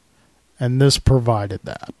leave. And this provided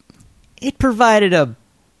that. It provided a...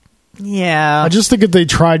 Yeah. I just think if they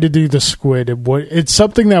tried to do the squid, it's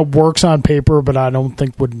something that works on paper, but I don't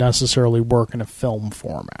think would necessarily work in a film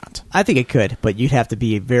format. I think it could, but you'd have to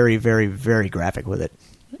be very, very, very graphic with it.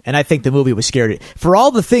 And I think the movie was scared. For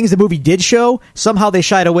all the things the movie did show, somehow they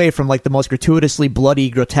shied away from like the most gratuitously bloody,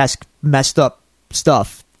 grotesque, messed up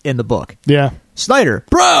stuff in the book. Yeah. Snyder,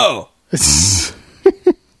 bro! It's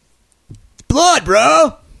blood,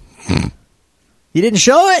 bro! You didn't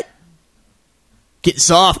show it? Get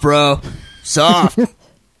soft, bro. Soft.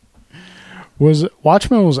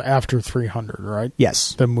 Watchmen was after 300, right?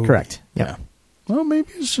 Yes. The movie. Correct. Yep. Yeah. Well,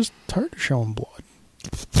 maybe it's just tired of showing blood.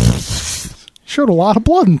 Showed a lot of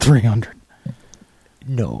blood in 300.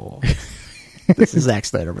 No. This is Zack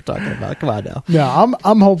Snyder we're talking about. Come on now. Yeah,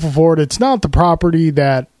 I'm hopeful for it. It's not the property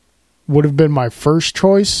that would have been my first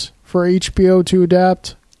choice for HBO to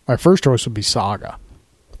adapt. My first choice would be Saga.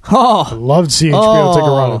 Oh, I'd love to see HBO take a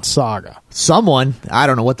run at Saga. I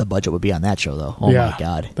don't know what the budget would be on that show, though. Oh, my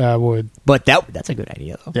God. That would. But that's a good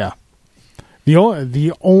idea, though. Yeah.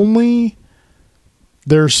 The only...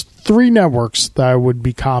 There's 3 networks that I would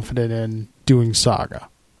be confident in doing Saga.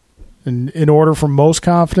 In order from most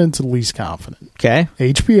confident to least confident. Okay.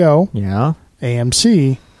 HBO. Yeah.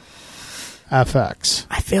 AMC. FX.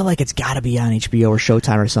 I feel like it's got to be on HBO or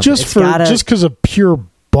Showtime or something. Just because of pure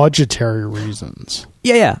budgetary reasons.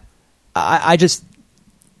 Yeah. I just...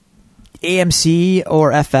 AMC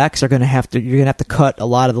or FX are going to have to... You're going to have to cut a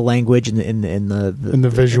lot of the language in the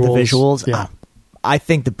visuals. Yeah. I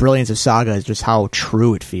think the brilliance of Saga is just how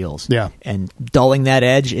true it feels. Yeah. And dulling that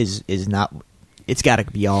edge is not... It's got to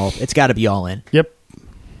be all in. Yep.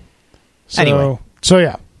 Anyway. So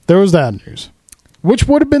yeah, there was that news. Which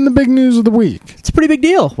would have been the big news of the week. It's a pretty big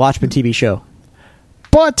deal. Watchmen TV show.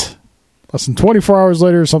 But less than 24 hours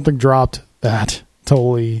later, something dropped that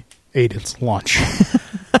totally ate its lunch.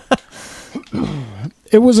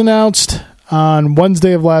 It was announced on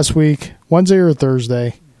Wednesday of last week, Wednesday or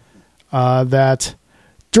Thursday, that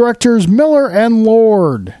directors Miller and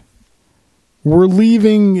Lord were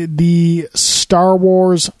leaving the Star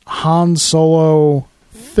Wars Han Solo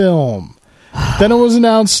film. Then it was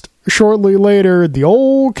announced shortly later, the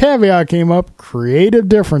old caveat came up, creative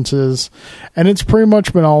differences, and it's pretty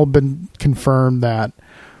much been confirmed that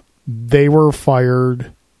they were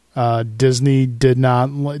fired. Disney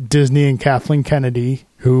and Kathleen Kennedy,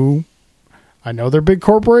 who I know they're big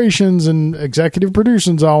corporations and executive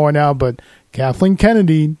producers all right now, but Kathleen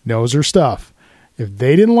Kennedy knows her stuff. If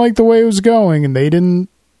they didn't like the way it was going and they didn't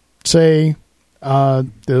say it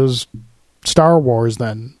was Star Wars,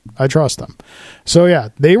 then I trust them. So yeah,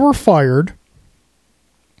 they were fired.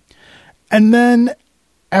 And then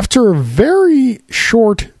after a very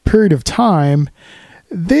short period of time,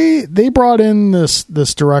 they brought in this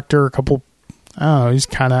director, a couple, I don't know, he's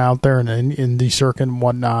kind of out there in an indie circuit and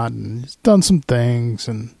whatnot, and he's done some things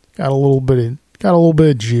and got a little bit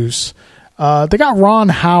of juice. They got Ron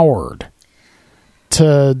Howard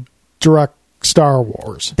to direct Star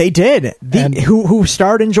Wars. They did. Who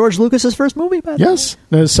starred in George Lucas's first movie? Yes,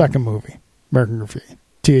 his second movie, American Graffiti,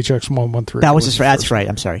 THX 113. That was his. That's right.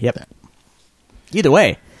 I'm sorry. Yep. Yeah. Either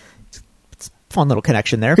way, it's a fun little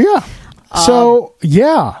connection there. Yeah. So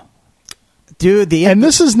yeah, dude. And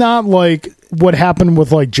this is not like what happened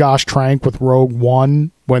with like Josh Trank with Rogue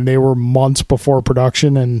One when they were months before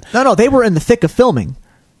production. And no, they were in the thick of filming.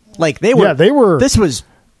 Like they were. Yeah, they were. This was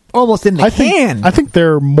almost in the can. I think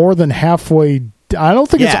they're more than halfway. I don't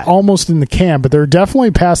think it's almost in the can, but they're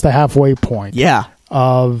definitely past the halfway point. Yeah.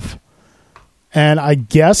 And I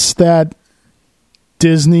guess that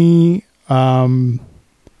Disney,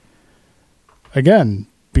 again,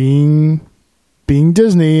 being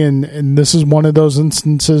Disney, and this is one of those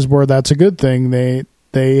instances where that's a good thing.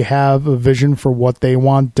 They have a vision for what they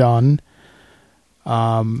want done.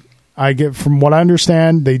 I get, from what I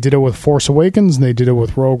understand, they did it with Force Awakens and they did it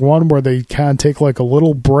with Rogue One, where they kind of take like a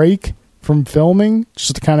little break from filming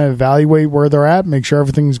just to kind of evaluate where they're at, make sure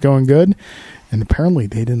everything's going good. And apparently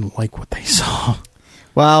they didn't like what they saw.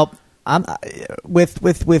 Well,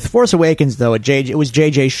 with Force Awakens though, it was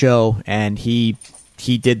JJ's show, and he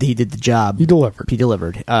did the job. He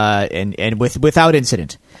delivered. And without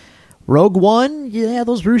incident. Rogue One,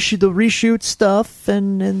 those the reshoot stuff,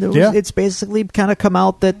 and it's basically kind of come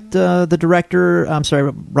out that the director, I'm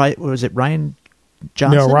sorry, was it Ryan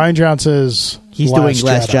Johnson? No, Ryan Johnson is doing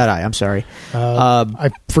Last Jedi. I'm sorry. I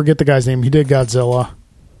forget the guy's name. He did Godzilla.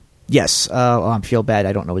 Yes. I feel bad.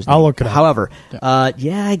 I don't know his name. I'll look it up. However,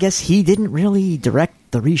 I guess he didn't really direct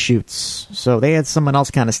the reshoots, so they had someone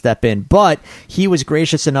else kind of step in. But he was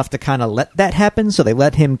gracious enough to kind of let that happen, so they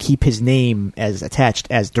let him keep his name as attached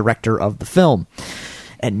as director of the film.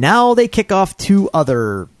 And now they kick off 2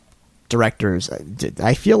 other directors.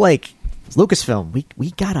 I feel like Lucasfilm,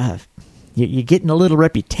 we gotta... You're getting a little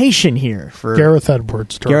reputation here for Gareth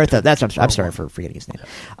Edwards. I'm sorry for forgetting his name.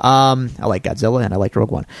 I like Godzilla and I like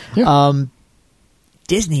Rogue One. Yeah.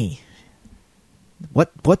 Disney,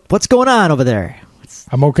 what's going on over there?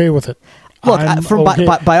 I'm okay with it. Look,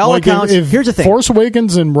 by all accounts, here's the thing: Force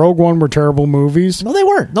Awakens and Rogue One were terrible movies. No, they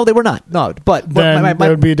weren't. No, they were not. No, but then that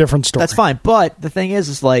would be a different story. That's fine. But the thing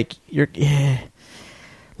is like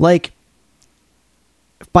like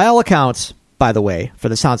by all accounts. By the way, for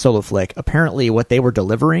the Han Solo flick, apparently what they were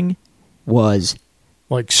delivering was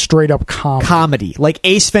like straight up comedy. Like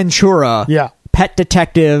Ace Ventura, pet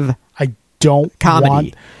detective. I don't comedy.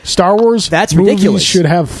 want Star Wars. That's movies ridiculous. Should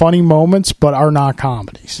have funny moments, but are not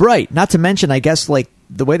comedies. Right. Not to mention, I guess, like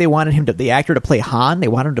the way they wanted him to, the actor to play Han. They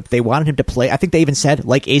wanted him to play. I think they even said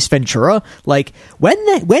like Ace Ventura. Like when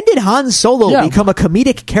did Han Solo become a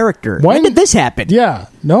comedic character? When did this happen? Yeah.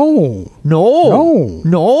 No.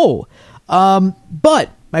 But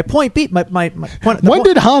my point beat my point. When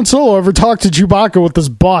did Han Solo ever talk to Chewbacca with his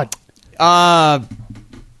butt?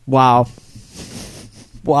 Wow.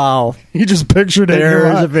 You just pictured it.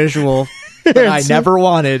 There's a visual that I never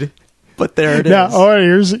wanted, but there it is. Now, all right,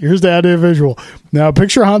 here's the added visual. Now,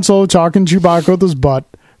 picture Han Solo talking to Chewbacca with his butt.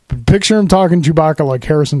 Picture him talking to Chewbacca like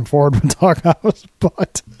Harrison Ford would talk out of his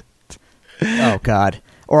butt. Oh, God.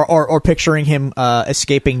 Or picturing him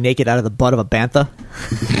escaping naked out of the butt of a bantha.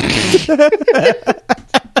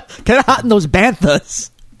 Kind of hot in those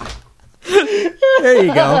banthas. There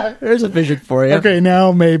you go. There's a vision for you. Okay,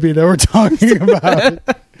 now maybe that we're talking about it.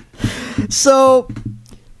 So,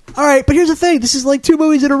 all right, but here's the thing. This is like 2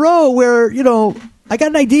 movies in a row where, I got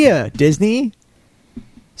an idea, Disney.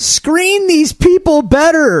 Screen these people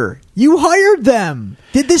better. You hired them.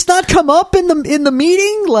 Did this not come up in the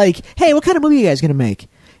meeting? Like, hey, what kind of movie are you guys going to make?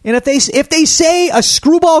 And if they say a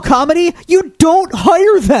screwball comedy, you don't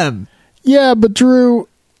hire them. Yeah, but Drew,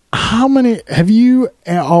 how many have you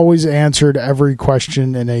always answered every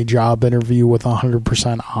question in a job interview with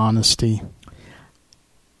 100% honesty?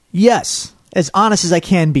 Yes, as honest as I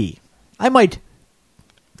can be. I might.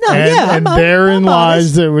 No, and therein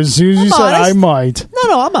lies that as soon as you said I might.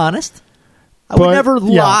 No, I'm honest. I would never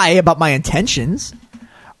lie about my intentions.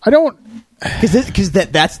 I don't. Because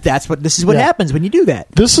that's what happens when you do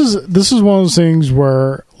that. This is one of those things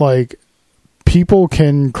where like people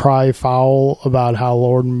can cry foul about how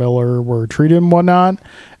Lord and Miller were treated and whatnot,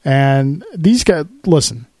 and these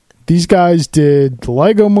guys did the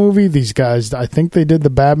Lego movie. These guys, I think they did the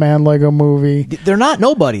Batman Lego movie. They're not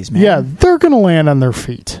nobodies, man. Yeah, they're going to land on their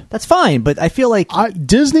feet. That's fine, but I feel like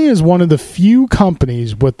Disney is one of the few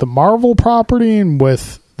companies with the Marvel property and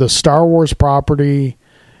with the Star Wars property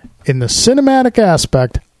in the cinematic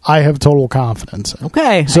aspect. I have total confidence in.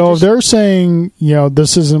 Okay. So if they're saying,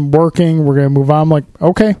 this isn't working, we're going to move on, I'm like,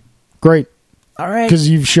 okay, great. All right. Because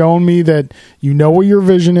you've shown me that you know what your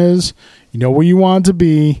vision is, you know what you want it to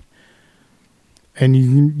be, and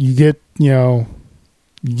you get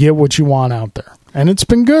what you want out there. And it's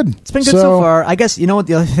been good. It's been good so far. I guess, you know what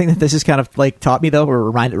the other thing that this has kind of like taught me, though,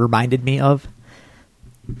 or reminded me of?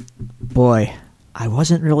 Boy, I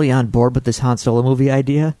wasn't really on board with this Han Solo movie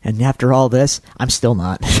idea, and after all this, I'm still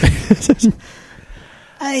not.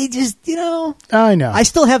 I just, I know. I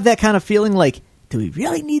still have that kind of feeling like, do we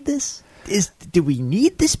really need this? Do we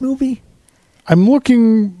need this movie? I'm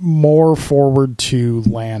looking more forward to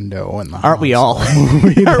Lando in the Aren't we all?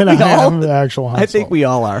 movie than I am the actual Han Solo. I think we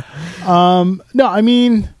all are. No, I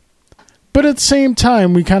mean, but at the same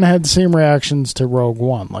time, we kind of had the same reactions to Rogue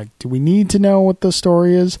One. Like, do we need to know what the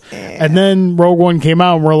story is? And then Rogue One came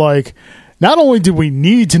out, and we're like, not only do we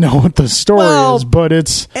need to know what the story is, but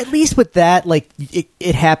it's... At least with that, like,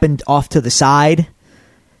 it happened off to the side.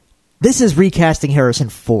 This is recasting Harrison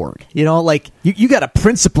Ford. Like, you got a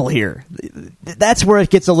principle here. That's where it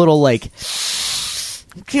gets a little like,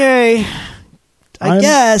 okay, I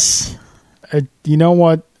guess. You know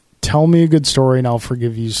what? Tell me a good story and I'll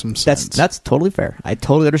forgive you some sins. That's totally fair. I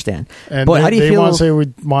totally understand. And but how do you feel? They want to say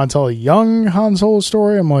we want to tell a young Han Solo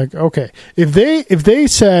story. I'm like, okay. If they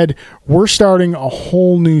said we're starting a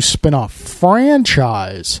whole new spin-off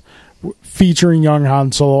franchise featuring young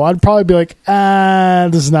Han Solo, I'd probably be like,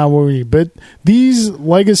 this is not what we need. But these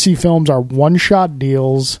legacy films are one-shot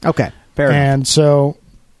deals. Okay, fair enough. And so,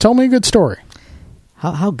 tell me a good story.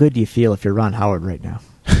 How good do you feel if you're Ron Howard right now?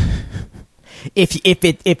 If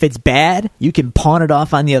it's bad, you can pawn it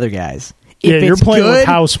off on the other guys. If you're playing good, with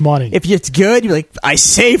house money. If it's good, you're like, I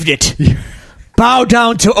saved it. Bow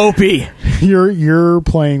down to Opie. You're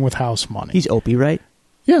playing with house money. He's Opie, right?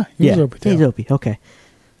 Yeah, he's Opie too. He's Opie. Okay.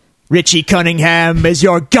 Richie Cunningham is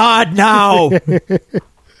your god now.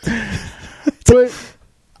 But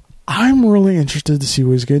I'm really interested to see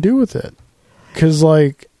what he's going to do with it. Because,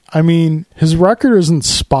 his record isn't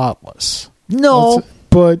spotless. No.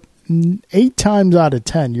 But 8 times out of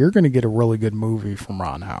 10, you're going to get a really good movie from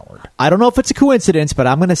Ron Howard. I don't know if it's a coincidence, but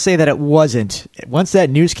I'm going to say that it wasn't. Once that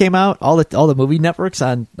news came out, all the movie networks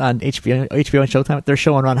on HBO and Showtime, they're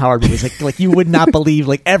showing Ron Howard movies like you would not believe.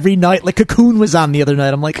 Like every night, like Cocoon was on the other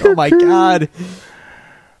night. I'm like, oh my god.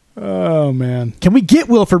 Oh man. Can we get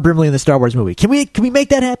Wilford Brimley in the Star Wars movie? Can we make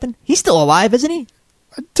that happen? He's still alive, isn't he?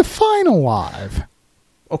 Define alive.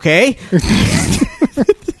 Okay.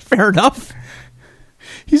 Fair enough.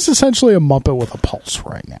 He's essentially a Muppet with a pulse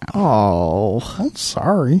right now. Oh. I'm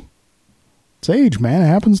sorry. It's age, man. It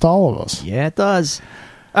happens to all of us. Yeah, it does.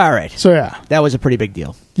 All right. So, yeah. That was a pretty big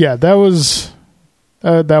deal. Yeah, that was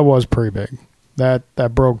pretty big.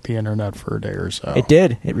 That broke the internet for a day or so. It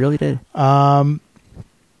did. It really did. Okay,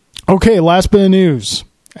 last bit of news.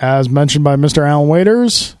 As mentioned by Mr. Alan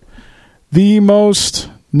Waiters, the most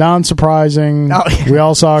non-surprising, we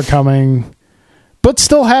all saw it coming, but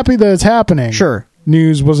still happy that it's happening. Sure.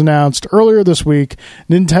 News was announced earlier this week.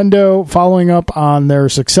 Nintendo, following up on their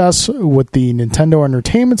success with the Nintendo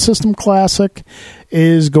Entertainment System Classic,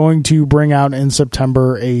 is going to bring out in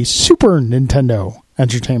September a Super Nintendo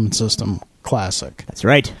Entertainment System Classic. That's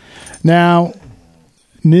right. Now,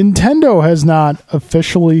 Nintendo has not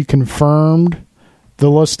officially confirmed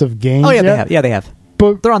the list of games Oh, yeah, yet, they have. Yeah, they have.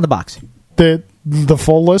 but They're on the box. the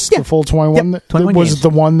full list, the full 21, Yep, 21 was games. the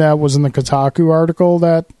one that was in the Kotaku article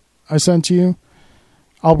that I sent to you.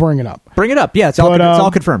 I'll bring it up. Bring it up. Yeah, it's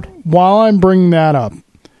all confirmed. While I'm bringing that up,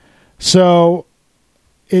 so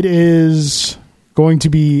it is going to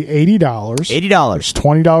be $80. $80. It's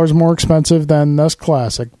 $20 more expensive than this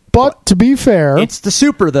Classic. But to be fair, It's the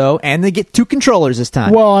Super, though, and they get 2 controllers this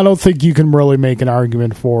time. well, I don't think you can really make an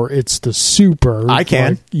argument for it's the Super. I can.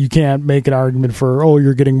 Like, you can't make an argument for,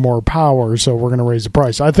 you're getting more power, so we're going to raise the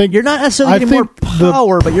price. I think You're not necessarily getting more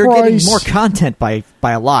power, but you're getting more content by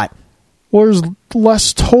a lot. Well, there's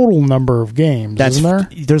less total number of games, isn't there?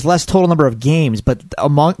 There's less total number of games, but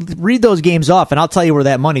read those games off, and I'll tell you where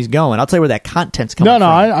that money's going. I'll tell you where that content's coming from. No,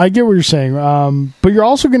 I get what you're saying. But you're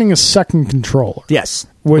also getting a second controller. Yes,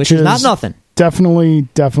 Which is not nothing. Definitely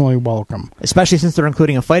welcome. Especially since they're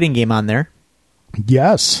including a fighting game on there.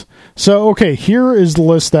 Yes. So, okay, here is the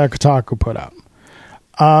list that Kotaku put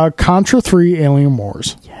out. Contra 3 Alien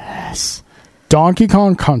Wars. Yes. Donkey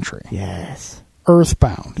Kong Country. Yes.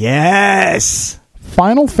 Earthbound. Yes.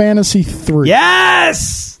 Final Fantasy 3.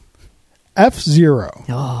 Yes. F-Zero.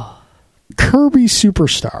 Oh. Kirby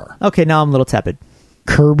Superstar. Okay, now I'm a little tepid.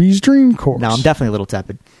 Kirby's Dream Course. Now I'm definitely a little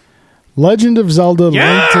tepid. Legend of Zelda Link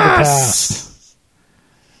to the Past.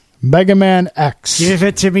 Mega Man X. Give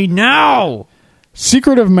it to me now.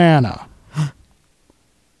 Secret of Mana.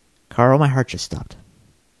 Carl, my heart just stopped.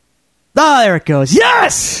 Ah, there it goes.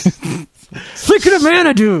 Yes! Secret of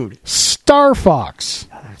Mana, dude. Star Fox.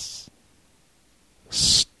 Yes.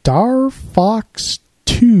 Star Fox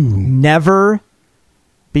 2. Never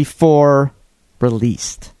before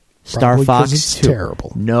released. Star Probably 'cause Fox it's 2.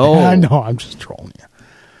 terrible. No. I know, I'm just trolling you.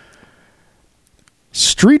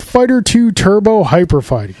 Street Fighter 2 Turbo Hyper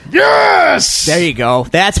Fighting. Yes! There you go.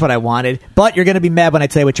 That's what I wanted. But you're going to be mad when I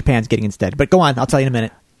tell you what Japan's getting instead. But go on. I'll tell you in a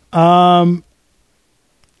minute.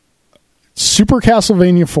 Super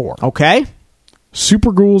Castlevania 4. Okay.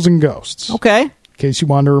 Super Ghouls and Ghosts. Okay. In case you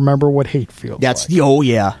want to remember what hate feels like. Oh,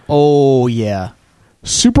 yeah. Oh, yeah.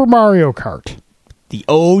 Super Mario Kart. The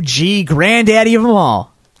OG granddaddy of them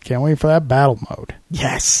all. Can't wait for that battle mode.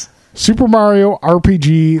 Yes. Super Mario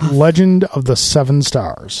RPG Legend of the Seven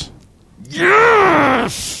Stars.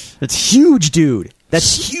 Yes! That's huge, dude.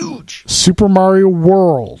 That's huge. Super Mario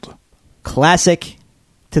World. Classic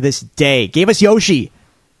to this day. Gave us Yoshi.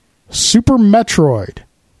 Super Metroid.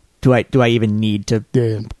 Do I even need to?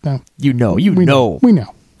 No. You know. We know.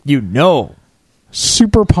 You know.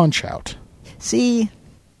 Super Punch Out. See,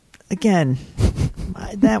 again,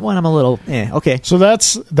 that one I'm a little okay. So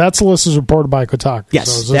that's the list is reported by Kotaku.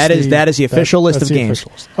 Yes, so that is the official list of games.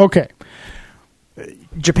 Okay.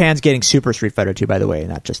 Japan's getting Super Street Fighter 2, by the way,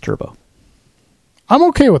 not just Turbo. I'm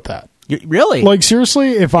okay with that. Really? Like,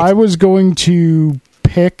 seriously, if I was going to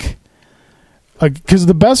pick... Because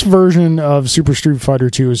the best version of Super Street Fighter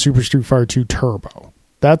 2 is Super Street Fighter 2 Turbo.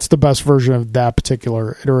 That's the best version of that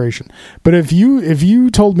particular iteration. But if you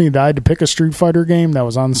told me that I had to pick a Street Fighter game that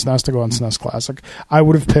was on SNES to go on SNES Classic, I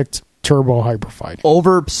would have picked Turbo Hyper Fighting.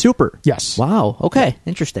 Over Super? Yes. Wow. Okay.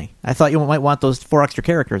 Interesting. I thought you might want those 4 extra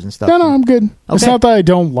characters and stuff. No, I'm good. Okay. It's not that I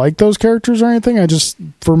don't like those characters or anything.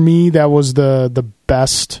 For me, that was the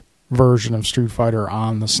best version of Street Fighter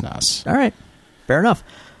on the SNES. All right. Fair enough.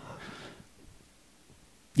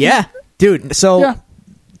 Yeah. Dude, so... Yeah.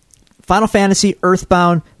 Final Fantasy,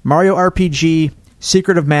 Earthbound, Mario RPG,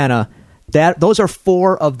 Secret of Mana. Those are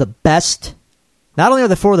 4 of the best. Not only are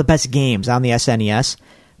they 4 of the best games on the SNES,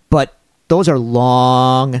 but those are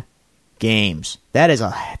long games. That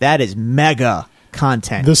is mega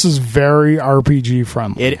content. This is very RPG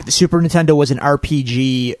friendly. The Super Nintendo was an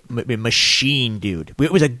RPG machine, dude.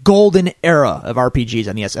 It was a golden era of RPGs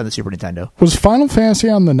on the Super Nintendo. Was Final Fantasy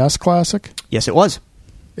on the NES Classic? Yes, it was.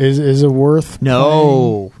 Is it worth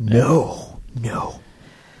No. playing? No.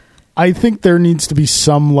 I think there needs to be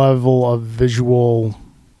some level of visual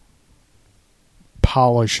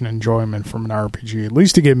polish and enjoyment from an RPG, at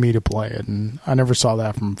least to get me to play it. And I never saw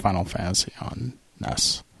that from Final Fantasy on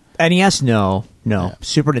NES. NES, no. Yeah.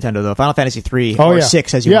 Super Nintendo, though. Final Fantasy 3 or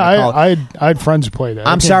 6, as you want to call it. I had friends who played it.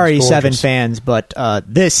 I'm sorry, 7 fans, but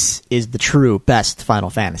this is the true best Final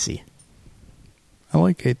Fantasy. I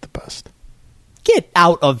like 8 the best. Get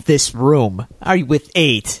out of this room. Are you with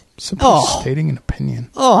 8? Simply stating an opinion.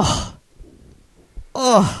 It's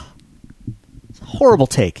a horrible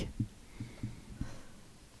take.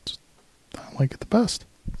 I like it the best.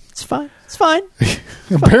 It's fine. It's fine.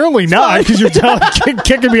 Apparently not, because you're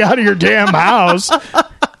kicking me out of your damn house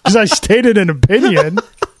because I stated an opinion.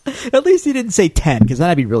 At least he didn't say 10, because then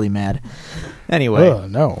I'd be really mad. Anyway.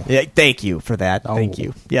 No. Yeah, thank you for that. Oh. Thank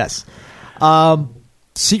you. Yes.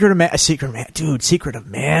 Secret of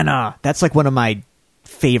Mana. That's like one of my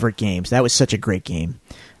favorite games. That was such a great game.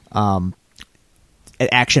 An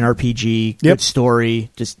action RPG, good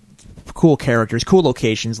story, just cool characters, cool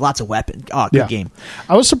locations, lots of weapons. Oh, good game.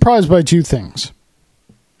 I was surprised by 2 things.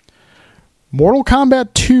 Mortal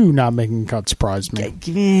Kombat 2 not making cut surprised me.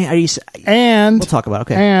 And we'll talk about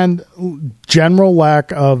it. Okay. And general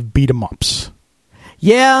lack of beat 'em ups.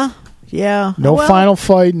 Yeah. No Final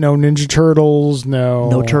Fight, no Ninja Turtles,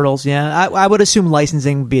 no Turtles. Yeah, I would assume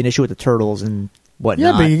licensing would be an issue with the Turtles and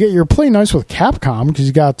whatnot. Yeah, but you're playing nice with Capcom because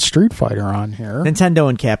you got Street Fighter on here. Nintendo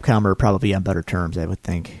and Capcom are probably on better terms, I would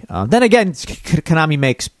think. Then again, Konami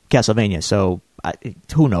makes Castlevania, so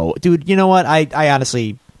who knows? Dude, you know what? I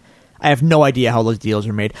honestly, I have no idea how those deals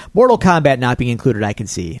are made. Mortal Kombat not being included, I can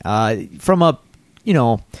see. From a,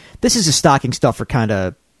 this is a stocking stuffer kind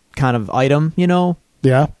of item,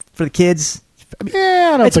 Yeah. For the kids.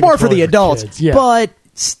 Yeah, I don't it's think more for the adults, kids. Yeah. but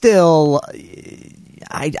still,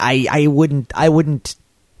 I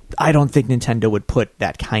don't think Nintendo would put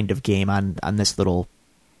that kind of game on this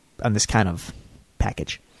kind of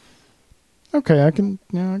package. Okay, I can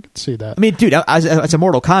see that. I mean, dude, as a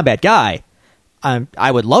Mortal Kombat guy,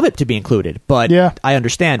 I would love it to be included, but I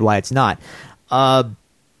understand why it's not.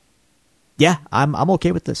 Yeah, I'm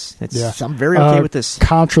okay with this. I'm very okay with this.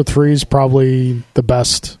 Contra 3 is probably the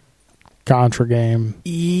best Contra game.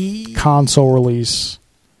 Console release.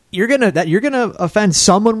 You're gonna offend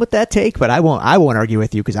someone with that take, but I won't argue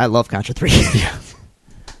with you because I love Contra 3. Yeah.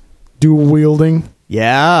 Dual wielding.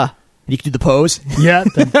 Yeah. You can do the pose. Yeah,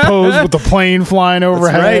 the pose with the plane flying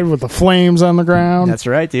overhead with the flames on the ground. That's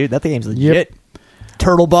right, dude. That game's legit. Yep.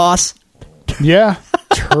 Turtle boss. Yeah,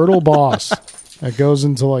 turtle boss. That goes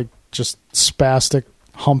into just spastic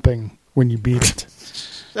humping when you beat it.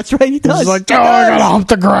 That's right, he does. He's like, I gotta hump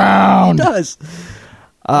the ground. He does.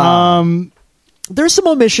 There's some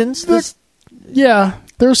omissions. There's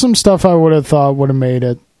some stuff I would have thought would have made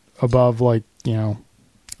it above, a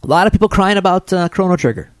lot of people crying about Chrono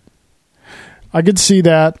Trigger. I could see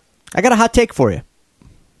that. I got a hot take for you.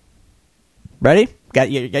 Ready? Got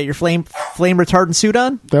your flame retardant suit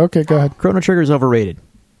on? Okay, go ahead. Chrono Trigger is overrated.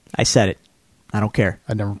 I said it. I don't care.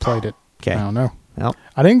 I never played it. Okay. I don't know. Well,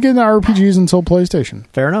 I didn't get into RPGs until PlayStation.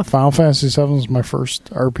 Fair enough. Final Fantasy VII was my first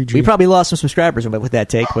RPG. We probably lost some subscribers with that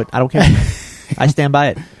take, but I don't care. I stand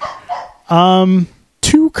by it.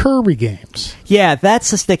 2 Kirby games. Yeah,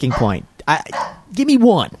 that's a sticking point. Give me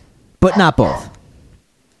one, but not both.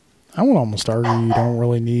 I would almost argue you don't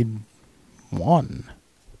really need one.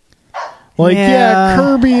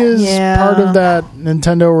 Kirby is part of that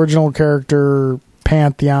Nintendo original character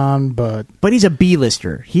pantheon, but he's a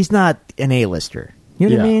B-lister. He's not an A-lister. You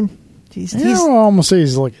know what I mean? I would almost say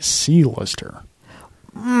he's like a C-lister.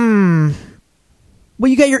 Well,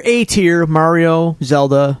 you got your A tier: Mario,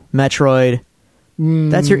 Zelda, Metroid.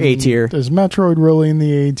 That's your A tier. Is Metroid really in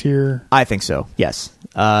the A tier? I think so. Yes.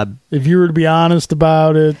 If you were to be honest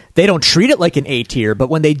about it, they don't treat it like an A tier, but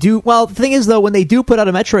when they do, well, the thing is though, when they do put out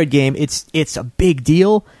a Metroid game, it's a big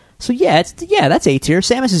deal. So that's A tier.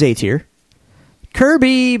 Samus is A tier.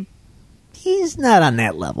 Kirby, he's not on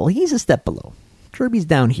that level. He's a step below. Kirby's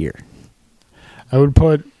down here. I would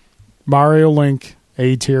put Mario, Link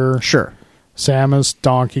A tier. Sure. Samus,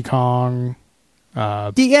 Donkey Kong,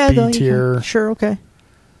 B tier. Sure, okay.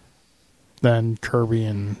 Then Kirby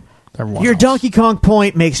and everyone Your else. Donkey Kong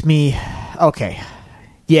point makes me... Okay.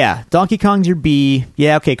 Yeah, Donkey Kong's your B.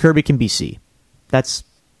 Yeah, okay, Kirby can be C. That's...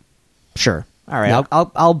 Sure. All right, yeah.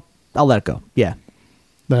 I'll let it go. Yeah.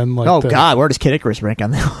 Then God, where does Kid Icarus rank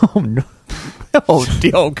on that? Oh, no.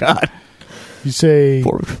 Oh, God. You say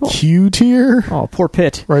Q tier? Oh, poor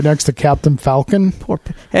Pit. Right next to Captain Falcon? Poor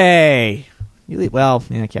Pit. Hey...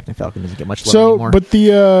 Captain Falcon doesn't get much love anymore. But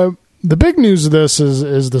the big news of this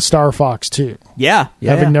is the Star Fox 2. Yeah.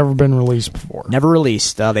 Having never been released before. Never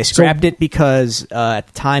released. They scrapped it because at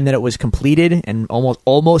the time that it was completed and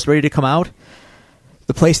almost ready to come out,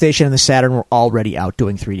 The PlayStation and the Saturn were already out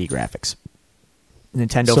doing 3D graphics.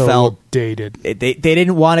 Nintendo so felt dated. They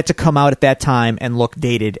didn't want it to come out at that time and look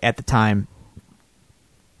dated at the time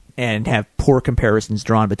and have poor comparisons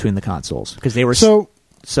drawn between the consoles because they were so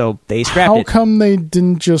they scrapped it. How come they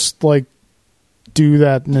didn't just like do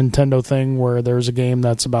that Nintendo thing where there's a game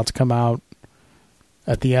that's about to come out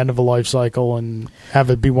at the end of a life cycle and have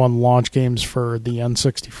it be one of the launch games for the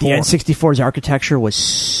N64? The N64's architecture was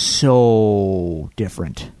so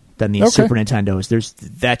different than the Super Nintendo's.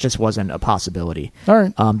 That just wasn't a possibility. All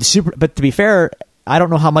right. But to be fair, I don't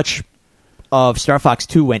know how much of Star Fox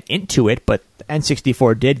 2 went into it, but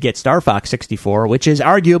N64 did get Star Fox 64, which is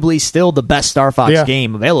arguably still the best Star Fox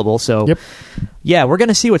game available. So, yeah, we're going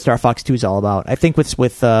to see what Star Fox 2 is all about. I think with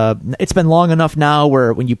it's been long enough now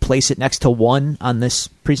where when you place it next to 1 on this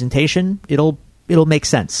presentation, it'll make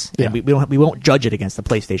sense. Yeah. And we won't judge it against the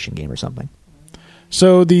PlayStation game or something.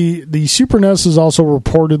 So the Super NES has also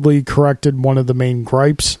reportedly corrected one of the main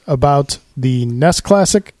gripes about the NES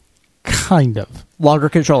Classic, kind of. Longer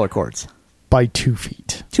controller cords. By 2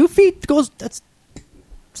 feet. 2 feet goes, it's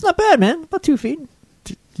not bad, man. About 2 feet.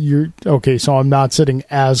 You're okay, so I'm not sitting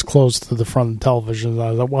as close to the front of the television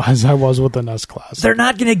as I was with the NES Classic. They're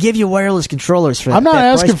not going to give you wireless controllers for that. I'm not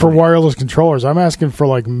asking for wireless controllers. I'm asking for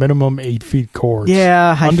like minimum 8 feet cords.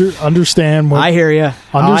 Yeah. Understand what I hear you.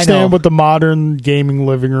 Understand what the modern gaming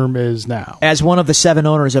living room is now. As one of the 7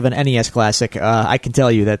 owners of an NES Classic, I can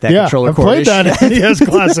tell you that controller cord played that NES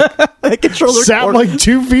Classic. That controller sat cord like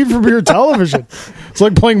 2 feet from your television. It's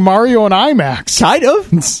like playing Mario on IMAX. Kind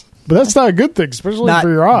of. But that's not a good thing, especially for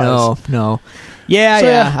your eyes. No.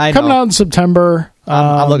 Yeah, I know. Coming out in September.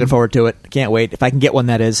 I'm looking forward to it. Can't wait. If I can get one,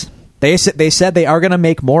 that is. They said they are going to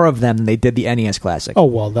make more of them than they did the NES Classic. Oh,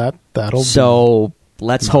 well, that'll So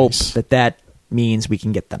let's nice. hope that means we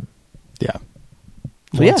can get them. Yeah.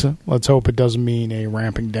 So let's hope it doesn't mean a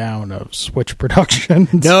ramping down of Switch production.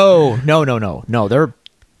 No.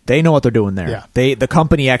 They know what they're doing there. Yeah. The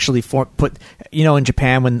company actually put, in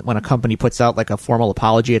Japan, when a company puts out like a formal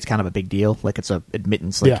apology, it's kind of a big deal. Like it's a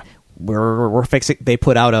admittance. Like we're fixing. They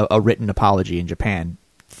put out a written apology in Japan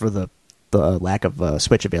for the lack of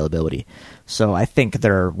Switch availability. So I think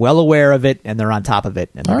they're well aware of it and they're on top of it,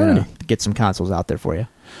 and they're going to get some consoles out there for you.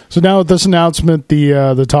 So now with this announcement,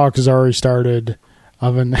 the talk has already started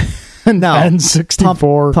of an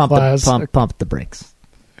N64 Classic. Pump the brakes.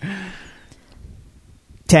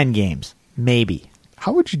 10 games, maybe.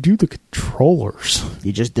 How would you do the controllers?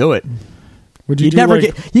 You just do it. Would you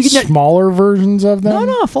smaller versions of them?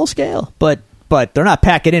 No, full scale. But they're not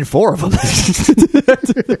packing in 4 of them.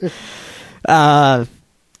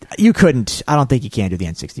 You couldn't. I don't think you can do the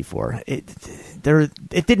N64.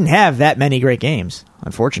 It didn't have that many great games,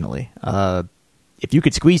 unfortunately. If you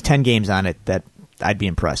could squeeze 10 games on it, that I'd be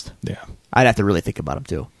impressed. Yeah, I'd have to really think about them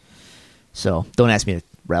too. So don't ask me to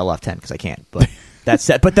rattle off 10 because I can't. But that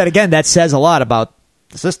says a lot about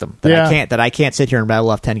the system that I can't sit here and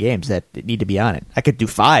rattle off 10 games that need to be on it. I could do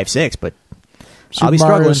 5, 6, but Super I'll be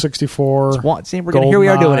struggling. Mario 64. Here we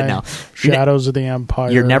are doing it now. Shadows of the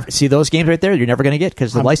Empire. You're never see those games right there. You're never going to get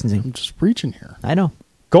because of the licensing. I'm just reaching here. I know.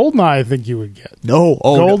 GoldenEye, I think you would get. No,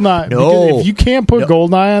 GoldenEye. No, if you can't put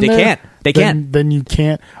GoldenEye on there, They can't. Then you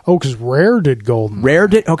can't. Oh, because Rare did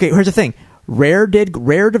GoldenEye. Okay, here's the thing. Rare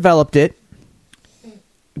developed it.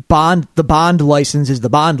 The Bond license is the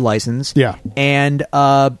Bond license. Yeah. And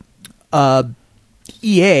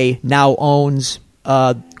EA now owns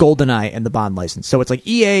GoldenEye and the Bond license. So it's like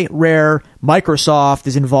EA, Rare, Microsoft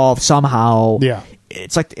is involved somehow. Yeah.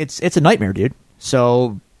 It's like it's a nightmare, dude.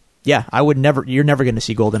 So yeah, you're never going to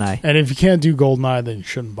see GoldenEye. And if you can't do GoldenEye, then you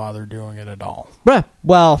shouldn't bother doing it at all.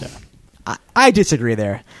 Well, yeah. I disagree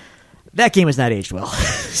there. That game has not aged well.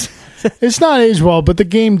 It's not aged well, but the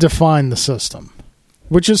game defined the system,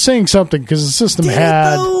 which is saying something because the system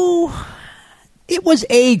It was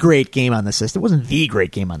a great game on the system. It wasn't the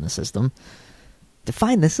great game on the system.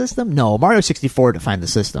 Define the system? No, Mario 64 defined the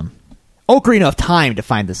system. Ocarina of Time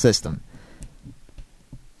defined the system.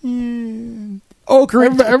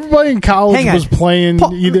 Everybody in college was playing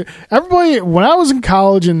everybody when I was in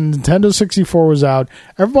college and Nintendo 64 was out,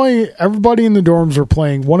 everybody in the dorms were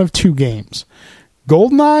playing one of 2 games.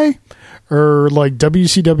 GoldenEye or like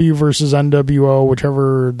WCW versus NWO,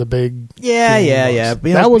 whichever the big Yeah.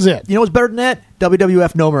 That was it. You know what's better than that?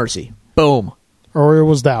 WWF No Mercy. Boom. Or it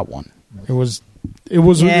was that one. It was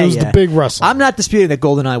the big wrestling. I'm not disputing that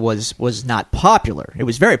GoldenEye was not popular. It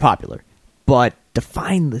was very popular. But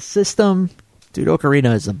define the system. Dude,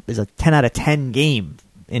 Ocarina is a 10 out of 10 game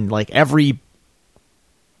in like every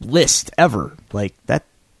list ever. Like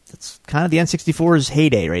that's kind of the N64's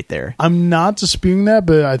heyday right there. I'm not disputing that,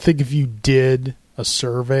 but I think if you did a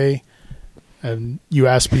survey and you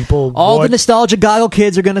ask people, all the nostalgia goggle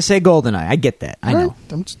kids are going to say GoldenEye. I get that. I know.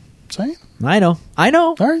 I'm just saying. I know.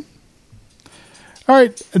 All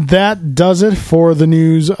right. That does it for the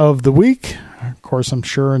news of the week. Of course, I'm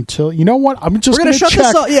sure until... You know what? I'm just going to check.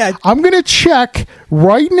 This off. Yeah. I'm going to check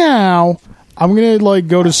right now. I'm going to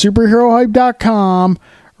go to superherohype.com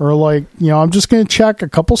or I'm just going to check a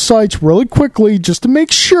couple sites really quickly just to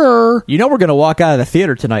make sure. We're going to walk out of the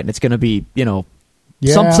theater tonight and it's going to be,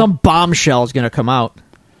 some bombshell is going to come out.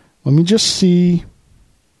 Let me just see.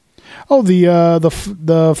 Oh,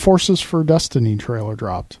 the Forces for Destiny trailer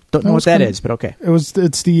dropped. Don't know what that is, but okay. It's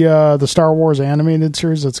the Star Wars animated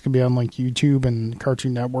series that's gonna be on YouTube and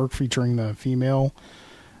Cartoon Network featuring the female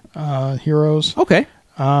heroes. Okay.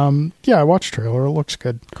 Yeah, I watched the trailer. It looks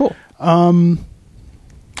good. Cool.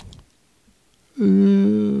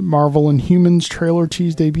 Marvel and Humans trailer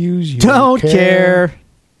tease debuts. You don't care.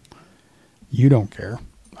 You don't care.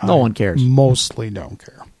 No one cares. Mostly don't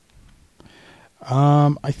care.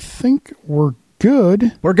 I think we're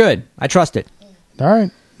good. We're good. I trust it. All right.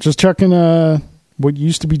 Just checking what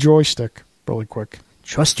used to be joystick really quick.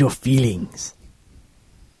 Trust your feelings.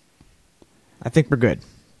 I think we're good.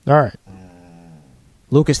 All right.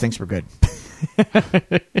 Lucas thinks we're good.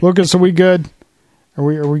 Lucas, are we good? Are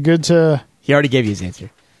we good to... He already gave you his answer.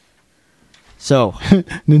 So...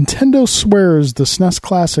 Nintendo swears the SNES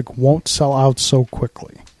Classic won't sell out so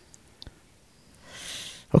quickly.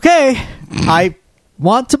 Okay, I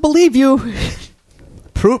want to believe you.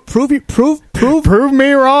 Prove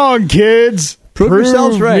me wrong, kids. Prove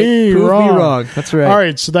yourselves right. Prove me wrong. That's right. All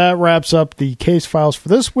right, so that wraps up the case files for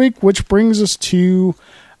this week, which brings us to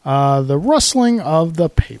the rustling of the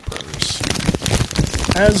papers.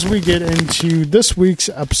 As we get into this week's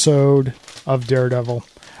episode of Daredevil.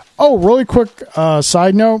 Oh, really quick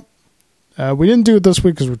side note. We didn't do it this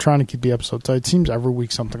week because we're trying to keep the episode tight. It seems every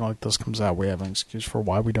week something like this comes out. We have an excuse for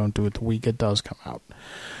why we don't do it the week it does come out.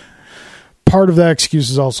 Part of that excuse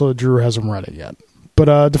is also that Drew hasn't read it yet.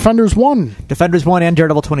 But Defenders 1. Defenders 1 and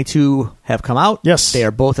Daredevil 22 have come out. Yes. They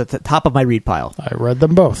are both at the top of my read pile. I read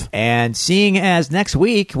them both. And seeing as next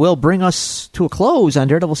week will bring us to a close on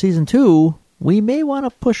Daredevil Season 2, we may want to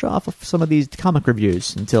push off of some of these comic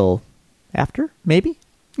reviews until after, maybe?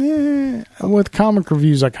 Yeah, with comic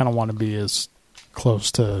reviews, I kind of want to be as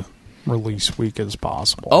close to release week as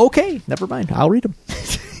possible. Okay, never mind. I'll read them.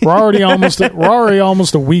 We're already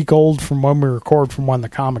almost a week old from when we record from when the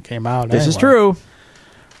comic came out. This is true.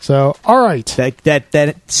 So, all right,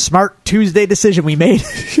 that smart Tuesday decision we made.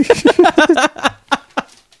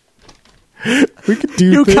 We could do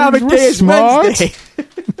New comic day is Wednesday.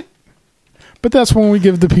 But that's when we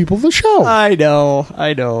give the people the show. I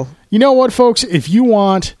know. You know what, folks? If you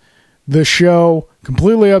want the show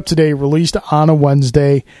completely up to date, released on a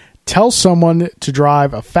Wednesday, tell someone to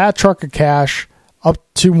drive a fat truck of cash up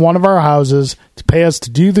to one of our houses to pay us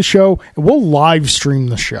to do the show, and we'll live stream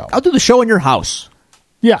the show. I'll do the show in your house.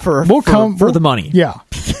 Yeah, we'll come for the money. Yeah,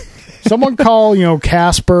 someone call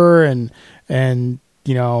Casper and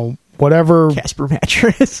whatever Casper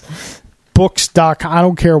mattress. Books.com. I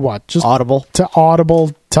don't care what. Just Audible. To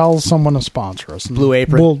Audible. Tell someone to sponsor us. Blue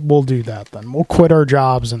Apron. We'll do that then. We'll quit our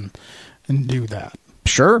jobs and do that.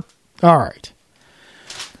 Sure. All right.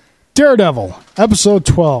 Daredevil, episode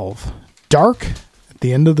 12. Dark at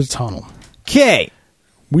the end of the tunnel. Okay.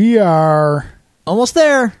 We are almost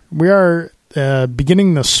there. We are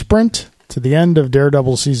beginning the sprint to the end of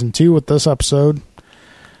Daredevil season 2 with this episode.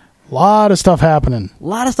 A lot of stuff happening.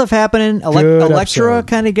 Elektra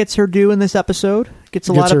kind of gets her due in this episode. Gets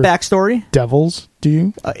a lot of backstory. Devil's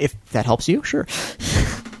due. If that helps you, sure.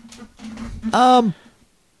 The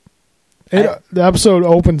episode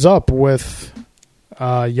opens up with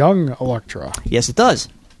young Elektra. Yes, it does.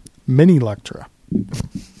 Mini Elektra.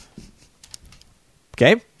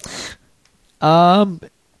 Okay.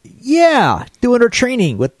 Yeah, doing her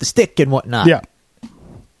training with the stick and whatnot. Yeah.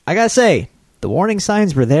 I gotta say, the warning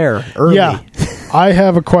signs were there early. Yeah. I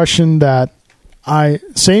have a question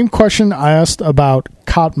same question I asked about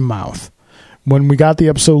Cottonmouth. When we got the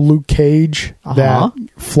episode Luke Cage that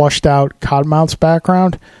flushed out Cottonmouth's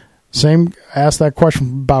background, asked that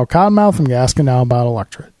question about Cottonmouth, I'm asking now about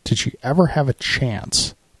Elektra. Did she ever have a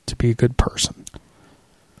chance to be a good person?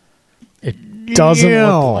 It doesn't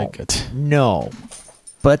look like it. No.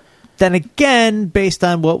 But then again, based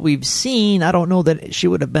on what we've seen, I don't know that she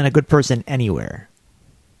would have been a good person anywhere.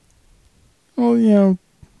 Well,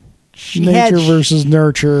 nature versus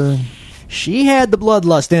nurture. She had the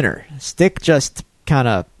bloodlust in her. Stick just kind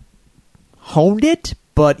of honed it,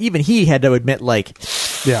 but even he had to admit,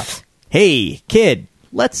 hey, kid,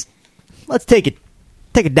 let's take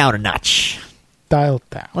it down a notch. dial it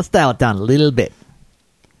down. Let's dial it down a little bit.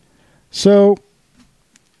 So,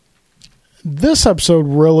 this episode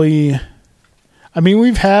really... I mean,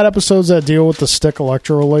 we've had episodes that deal with the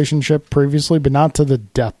Stick-Elektra relationship previously, but not to the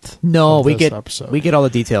depth of this episode. We get all the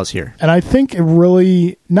details here. And I think it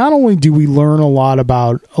really... Not only do we learn a lot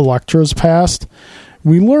about Elektra's past,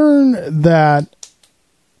 we learn that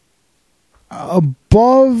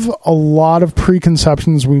above a lot of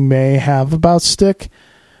preconceptions we may have about Stick,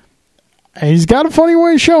 and he's got a funny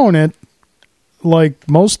way of showing it, like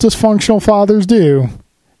most dysfunctional fathers do,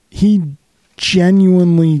 he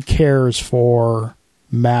genuinely cares for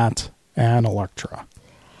Matt and Elektra.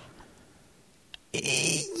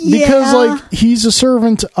 Because, like, he's a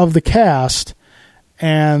servant of the cast,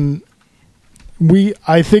 and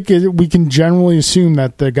I think we can generally assume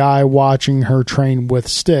that the guy watching her train with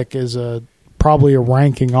Stick is probably a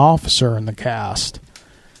ranking officer in the cast.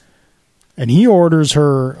 And he orders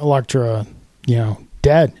her, Elektra,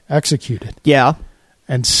 dead, executed. Yeah.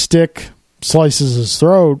 And Stick slices his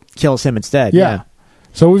throat. Kills him instead. Yeah.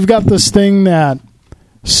 So we've got this thing that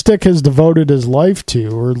Stick has devoted his life to,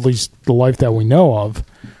 or at least the life that we know of,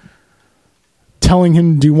 telling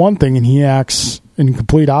him to do one thing, and he acts in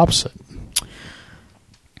complete opposite.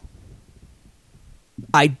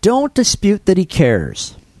 I don't dispute that he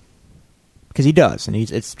cares. Because he does, and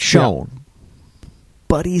it's shown. Yeah.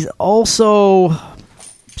 But he's also...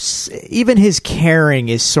 Even his caring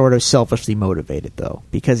is sort of selfishly motivated, though,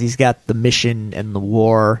 because he's got the mission and the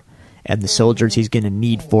war and the soldiers he's going to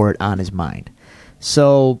need for it on his mind.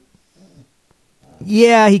 So,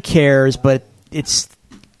 yeah, he cares, but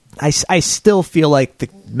I still feel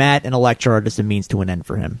like Matt and Elektra are just a means to an end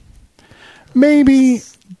for him. Maybe,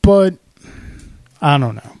 but I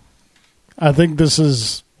don't know. I think this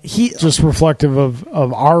is just reflective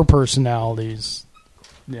of our personalities,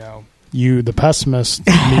 You, the pessimist,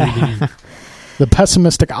 me, the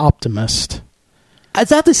pessimistic optimist.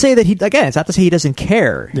 It's not to say that it's not to say he doesn't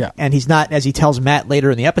care. Yeah. And he's not, as he tells Matt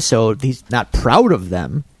later in the episode, he's not proud of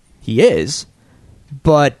them. He is.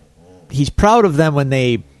 But he's proud of them when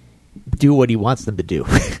they do what he wants them to do.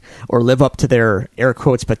 Or live up to their, air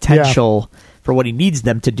quotes, potential for what he needs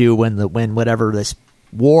them to do when whatever this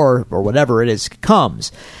war or whatever it is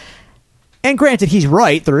comes. And granted, he's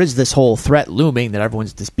right. There is this whole threat looming that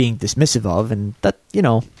everyone's just being dismissive of, and that,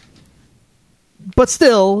 But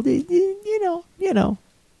still, he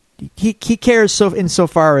cares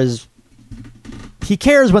insofar as he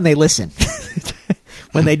cares when they listen.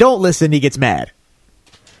 When they don't listen, he gets mad.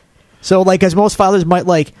 So, like, as most fathers might,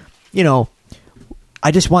 I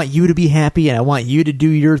just want you to be happy, and I want you to do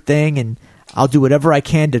your thing, and I'll do whatever I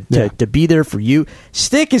can to be there for you.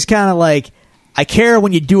 Stick is kind of like, I care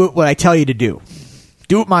when you do it what I tell you to do.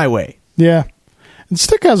 Do it my way. Yeah. And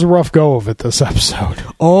Stick has a rough go of it this episode.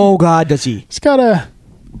 Oh, God, does he? He's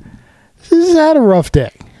had a rough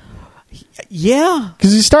day. Yeah.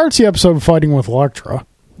 Because he starts the episode fighting with Elektra.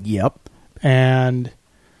 Yep. And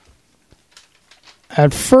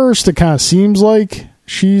at first it kind of seems like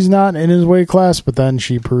she's not in his weight class, but then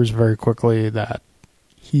she proves very quickly that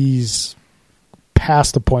he's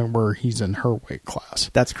past the point where he's in her weight class.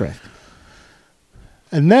 That's correct.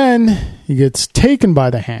 And then he gets taken by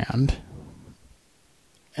the hand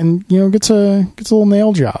and, gets a little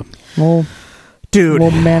nail job. A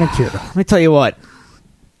little manicure. Let me tell you what.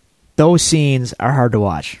 Those scenes are hard to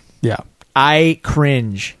watch. Yeah. I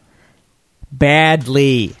cringe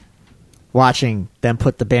badly watching them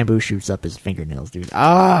put the bamboo shoots up his fingernails, dude.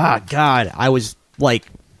 Ah, God. I was,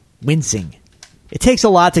 wincing. It takes a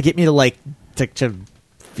lot to get me to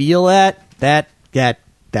feel that. That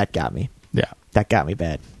got me. Yeah. That got me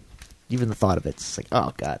bad. Even the thought of it's like,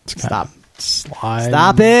 oh, God, stop.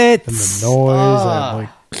 Stop it. And the noise.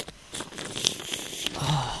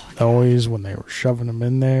 Noise when they were shoving him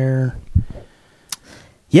in there.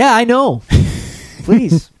 Yeah, I know.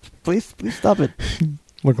 Please stop it.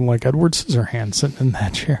 Looking like Edward Scissorhands sitting in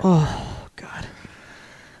that chair. Oh, God.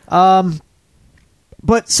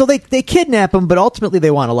 But so they kidnap him, but ultimately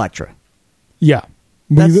they want Elektra. Yeah.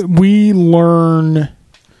 We learn,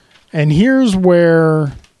 and here's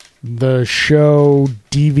where the show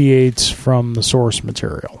deviates from the source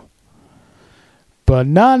material. But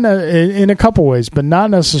not in a couple ways, but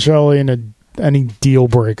not necessarily in any deal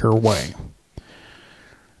breaker way.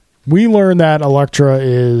 We learn that Elektra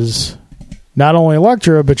is not only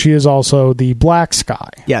Elektra, but she is also the Black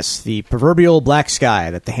Sky. Yes, the proverbial Black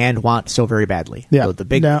Sky that the Hand wants so very badly. Yeah, so the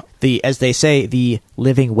big, as they say, the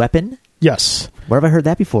living weapon. Yes. Where have I heard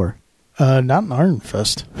that before? Not in Iron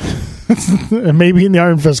Fist. Maybe in the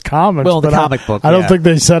Iron Fist comics. Well, in the comic book. I don't think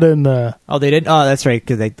they said it in the. Oh, they didn't. Oh, that's right.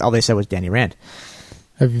 Because all they said was Danny Rand.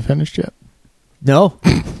 Have you finished yet? No.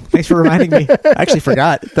 Thanks for reminding me. I actually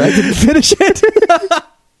forgot that I didn't finish it.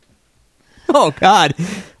 Oh, God.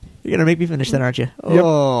 You're going to make me finish that, aren't you? Yep.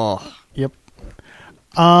 Oh. Yep.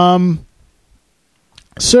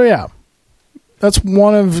 So, yeah. That's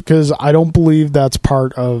one of... Because I don't believe that's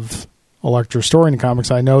part of Elektra's story in the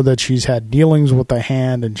comics. I know that she's had dealings with the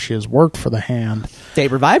Hand and she has worked for the Hand. They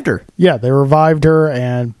revived her. Yeah, they revived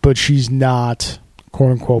her, but she's not,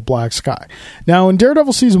 quote-unquote, Black Sky. Now, in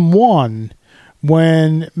Daredevil Season 1,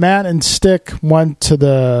 when Matt and Stick went to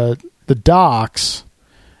the docks,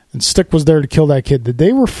 and Stick was there to kill that kid, did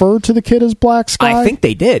they refer to the kid as Black Sky? I think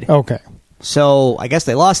they did. Okay. So, I guess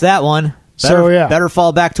they lost that one. Better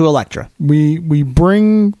fall back to Elektra. We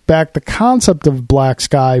bring back the concept of Black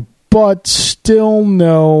Sky, but still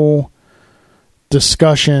no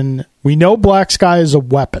discussion. We know Black Sky is a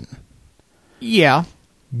weapon. Yeah.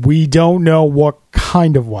 We don't know what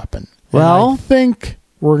kind of weapon. Well, and I think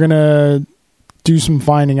we're going to do some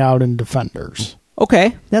finding out in Defenders.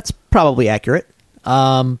 Okay, that's probably accurate.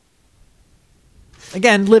 Again,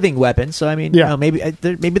 living weapon, so I mean, yeah. Maybe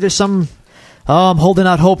there's some holding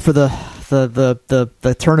out hope for the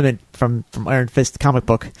tournament from Iron Fist comic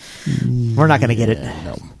book. We're not going to get it.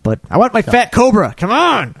 No. But I want my fat Cobra. Come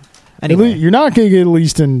on. Anyway, you're not going to get at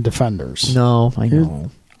least in Defenders. No, I know.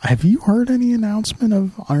 Have you heard any announcement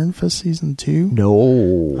of Iron Fist Season 2?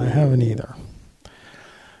 No. I haven't either.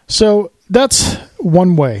 So that's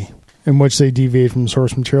one way in which they deviate from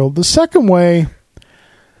source material. The second way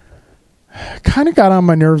kind of got on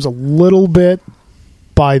my nerves a little bit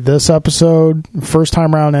by this episode, first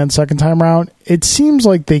time around and second time around. It seems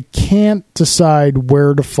like they can't decide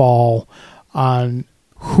where to fall on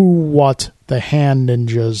what the Hand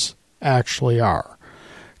Ninjas actually are.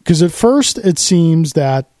 Because at first it seems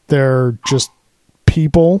that they're just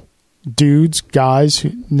people, dudes, guys,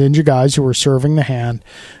 ninja guys who are serving the Hand.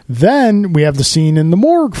 Then we have the scene in the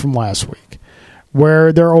morgue from last week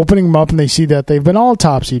where they're opening them up and they see that they've been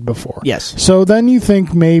autopsied before. Yes. So then you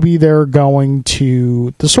think maybe they're going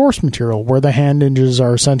to the source material where the Hand Ninjas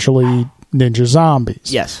are essentially ninja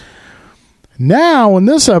zombies. Yes. Now, in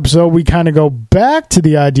this episode, we kind of go back to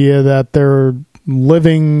the idea that they're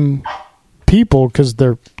living people because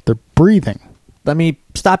they're breathing. Let me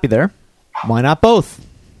stop you there. Why not both?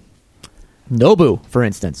 Nobu, for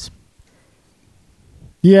instance.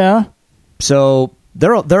 Yeah. So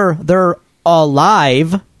they're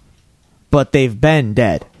alive, but they've been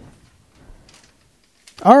dead.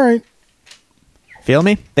 All right. Feel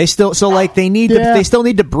me? They still they need they still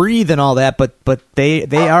need to breathe and all that, but they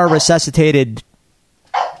are resuscitated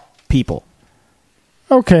people.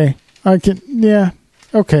 Okay.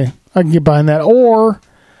 Okay. I can get behind that. Or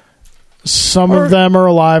some of them are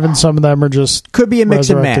alive and some of them are just could be a mix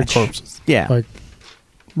and match. Corpses. Yeah. Like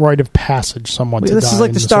rite of passage, someone to this die is like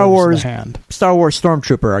in the Star Wars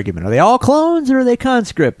Stormtrooper argument. Are they all clones or are they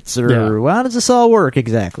conscripts? Or how does this all work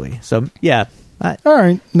exactly? So, yeah. All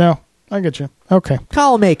right. No, I get you. Okay.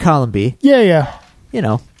 Column A, column B. Yeah. You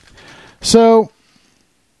know. So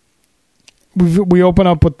we open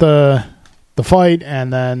up with the fight,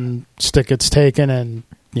 and then Stick gets taken, and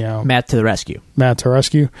Matt to the rescue.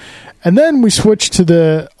 And then we switch to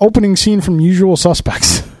the opening scene from Usual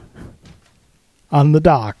Suspects on the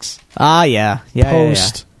docks. Ah, yeah.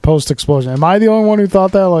 Post explosion. Am I the only one who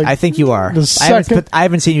thought that? Like, I think you are. I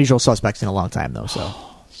haven't seen Usual Suspects in a long time, though, so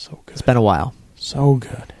good. It's been a while. So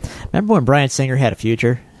good. Remember when Bryan Singer had a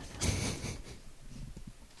future?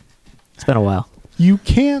 It's been a while. You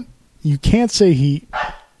can't say he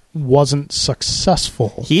wasn't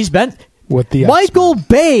successful. He's been with the Michael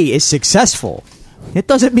Bay is successful. It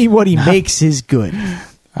doesn't mean what he makes is good.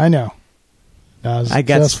 I know. Not as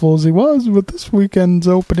successful as he was with this weekend's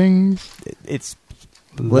openings. It's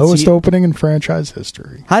lowest opening in franchise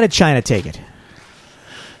history. How did China take it?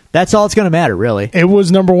 That's all it's going to matter, really. It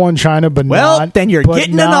was number one China, but then you're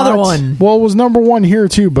getting another one. Well, it was number one here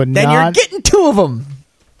too, but you're getting two of them.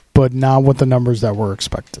 But not with the numbers that were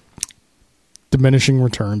expected. Diminishing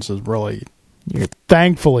returns is really,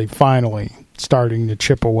 thankfully, finally starting to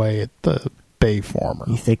chip away at the Bay former.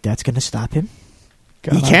 You think that's going to stop him?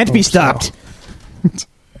 God, he can't be stopped. So.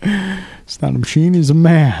 It's not a machine, he's a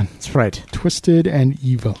man. That's right. Twisted and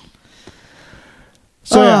evil.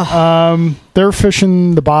 So they're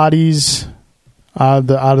fishing the bodies out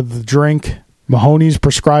of the drink. Mahoney's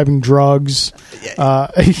prescribing drugs.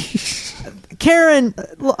 Karen,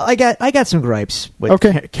 I got some gripes with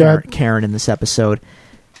Karen in this episode.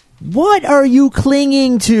 What are you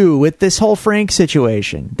clinging to with this whole Frank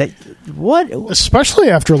situation? Especially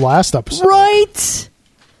after last episode. Right?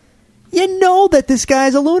 You know that this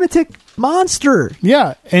guy's a lunatic. monster.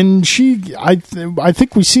 Yeah, and I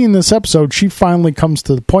think we see in this episode, she finally comes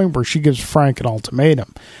to the point where she gives Frank an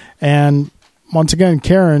ultimatum. And once again,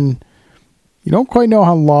 Karen, you don't quite know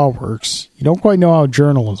how law works. You don't quite know how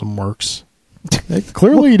journalism works.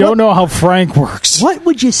 Clearly, you don't know how Frank works. What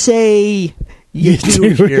would you say you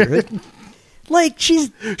do here? Like,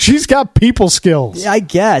 she's got people skills. I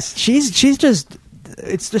guess. She's just,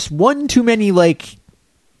 it's just one too many, like,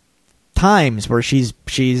 times where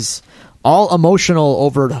she's all emotional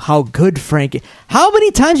over how good Frank is. How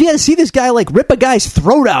many times you got to see this guy, like, rip a guy's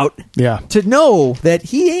throat out to know that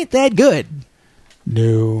he ain't that good?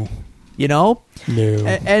 No. You know? No.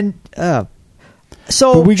 And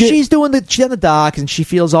so she's on the dock, and she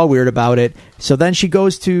feels all weird about it. So then she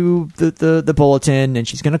goes to the bulletin, and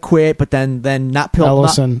she's going to quit, but then not Paul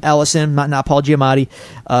Giamatti,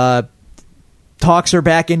 talks her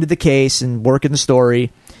back into the case and working the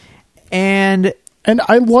story. And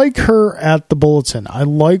I like her at the bulletin. I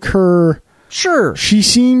like her. Sure. She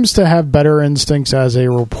seems to have better instincts as a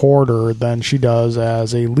reporter than she does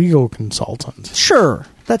as a legal consultant. Sure.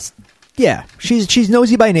 She's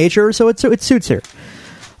nosy by nature, so it suits her.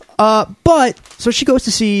 But so she goes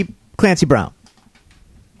to see Clancy Brown.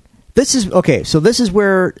 This is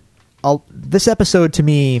where this episode, to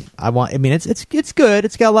me, it's good.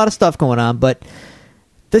 It's got a lot of stuff going on, but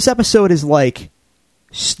this episode is like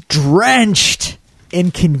drenched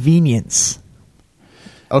in convenience.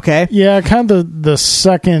 Okay? Yeah, kind of the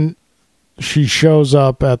second she shows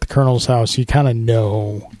up at the Colonel's house, you kind of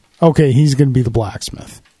know, okay, he's going to be the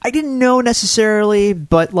blacksmith. I didn't know necessarily,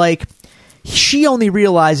 but like, she only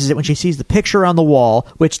realizes it when she sees the picture on the wall,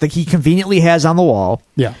 which he conveniently has on the wall,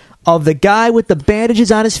 of the guy with the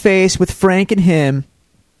bandages on his face with Frank and him.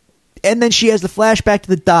 And then she has the flashback to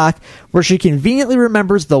the dock where she conveniently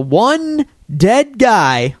remembers the one dead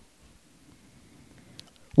guy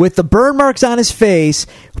with the burn marks on his face.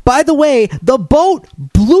 By the way, the boat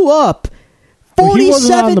blew up. He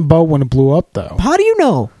wasn't on the boat when it blew up, though. How do you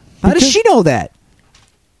know? How does she know that?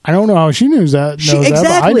 I don't know how she knows that. Exactly.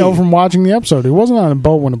 But I know from watching the episode. He wasn't on a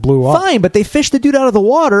boat when it blew up. Fine, but they fished the dude out of the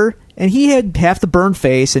water, and he had half the burned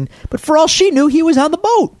face. But for all she knew, he was on the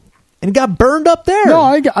boat and got burned up there. No,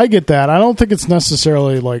 I get that. I don't think it's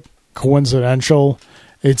necessarily like coincidental.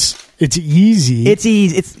 It's easy. It's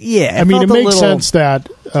easy. I mean, it makes sense that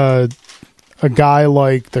a guy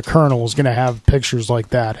like the Colonel is going to have pictures like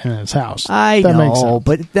that in his house. I that know,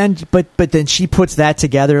 makes sense. but then she puts that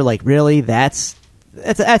together. Like, really,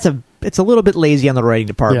 it's a little bit lazy on the writing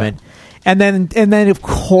department. Yeah. And then of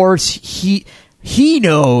course he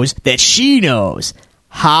knows that she knows.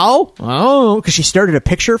 How? Oh, because she started a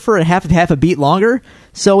picture for half a beat longer.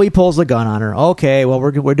 So he pulls the gun on her. Okay, well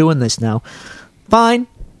we're doing this now. Fine,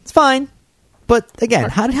 it's fine. But again,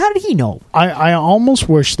 how did he know? I almost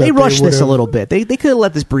wish that they rushed this a little bit. They could have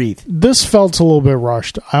let this breathe. This felt a little bit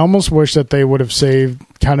rushed. I almost wish that they would have saved,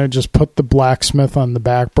 kind of just put the blacksmith on the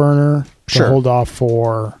back burner to hold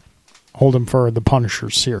him for the Punisher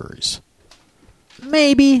series.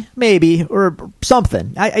 Maybe, or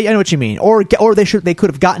something. I know what you mean. Or they could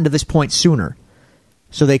have gotten to this point sooner,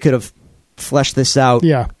 so they could have fleshed this out.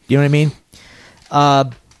 Yeah, you know what I mean.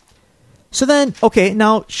 So then, okay,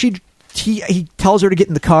 now he tells her to get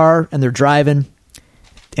in the car, and they're driving,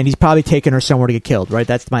 and he's probably taking her somewhere to get killed, right?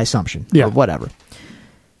 That's my assumption. Yeah, or whatever.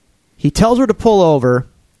 He tells her to pull over,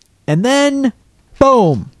 and then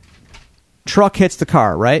boom, truck hits the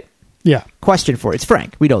car, right? Yeah. Question for you. It's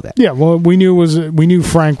Frank. We know that. Yeah, well, we knew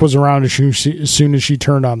Frank was around as soon as she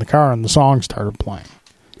turned on the car and the song started playing.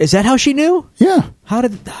 Is that how she knew? Yeah. How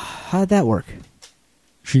did that work?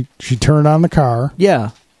 She turned on the car. Yeah.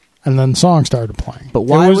 And then the song started playing. But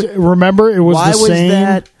why? It was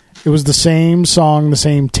the same song, the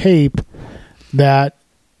same tape that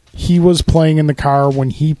he was playing in the car when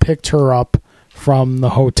he picked her up from the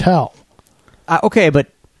hotel. Okay, but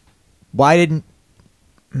why didn't...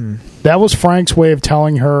 That was Frank's way of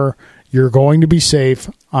telling her, you're going to be safe,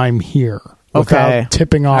 I'm here. Without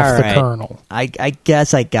tipping off the Colonel. I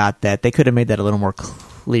guess I got that. They could have made that a little more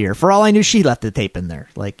clear. For all I knew, she left the tape in there.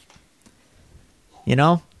 Like, you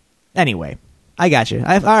know? Anyway, I got you.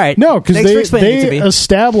 All right. No, because they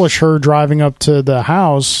establish her driving up to the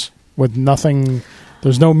house with nothing.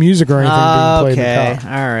 There's no music or anything being played in the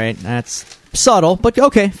car. All right. That's subtle, but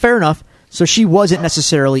okay, fair enough. So she wasn't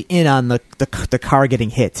necessarily in on the car getting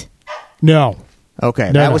hit. No. Okay.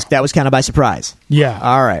 That was kind of by surprise. Yeah.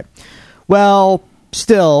 All right. Well,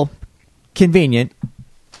 still convenient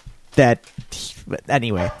that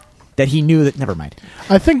he knew that. Never mind.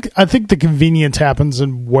 I think the convenience happens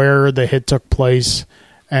in where the hit took place,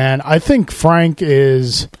 And I think Frank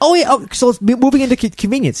is... Oh, yeah. Oh, so let's moving into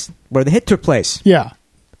convenience, where the hit took place. Yeah.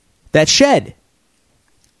 That shed.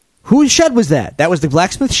 Whose shed was that? That was the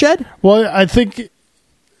blacksmith shed? Well, I think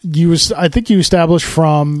you established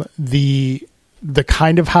from the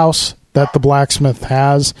kind of house that the blacksmith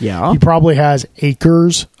has. Yeah. He probably has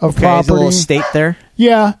acres of property. There's a little estate there.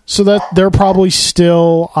 Yeah, so that they're probably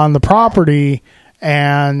still on the property,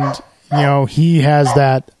 and he has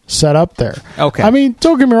that set up there. Okay. I mean,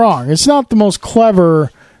 don't get me wrong, it's not the most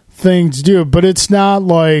clever thing to do, but it's not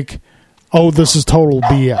like, oh, this is total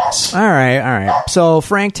BS. All right. So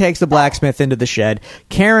Frank takes the blacksmith into the shed.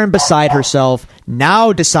 Karen, beside herself,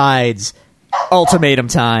 now decides ultimatum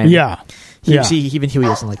time. Yeah. Even Huey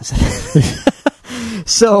doesn't like this.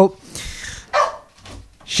 So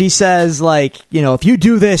she says, like, if you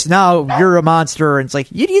do this, now you're a monster. And it's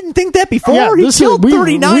like, you didn't think that before? Yeah, he killed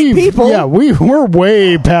 39 people. Yeah, we're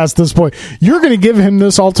way past this point. You're going to give him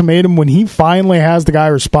this ultimatum when he finally has the guy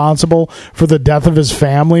responsible for the death of his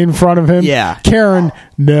family in front of him? Yeah. Karen,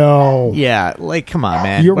 no. Yeah, like, come on,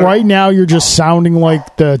 man. Right now, you're just sounding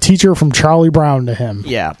like the teacher from Charlie Brown to him.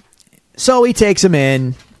 Yeah. So he takes him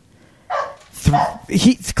in.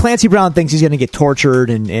 Clancy Brown thinks he's going to get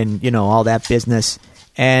tortured and all that business.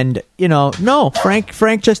 And, no,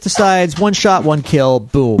 Frank just decides one shot, one kill,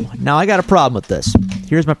 boom. Now I got a problem with this.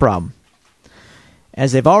 Here's my problem.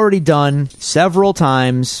 As they've already done several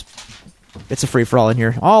times, it's a free-for-all in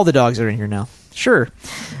here. All the dogs are in here now. Sure.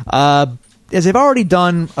 As they've already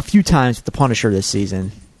done a few times with the Punisher this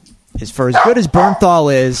season, as good as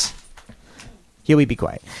Bernthal is, Huey, be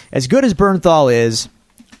quiet. As good as Bernthal is,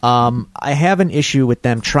 I have an issue with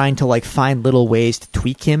them trying to find little ways to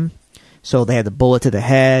tweak him. So they had the bullet to the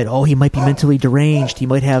head. Oh, he might be mentally deranged. He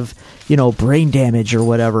might have, brain damage or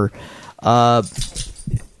whatever. But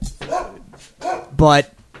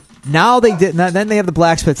now they did. Then they have the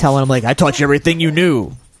blacksmith telling him, like, I taught you everything you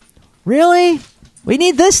knew. Really? We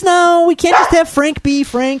need this now? We can't just have Frank be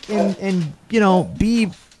Frank and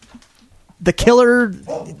be the killer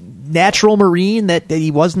natural Marine that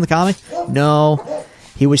he was in the comic? No.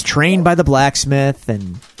 He was trained by the blacksmith,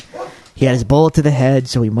 and he had his bullet to the head,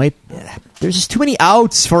 so he might... There's just too many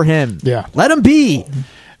outs for him. Yeah. Let him be.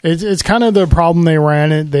 It's kind of the problem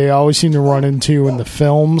they always seem to run into in the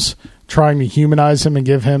films, trying to humanize him and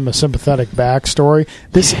give him a sympathetic backstory.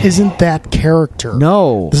 This isn't that character.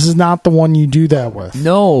 No. This is not the one you do that with.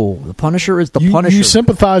 No. The Punisher is the Punisher. You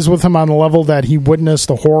sympathize with him on the level that he witnessed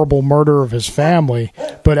the horrible murder of his family,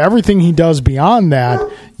 but everything he does beyond that,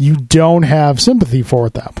 you don't have sympathy for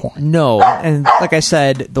at that point. No. And like I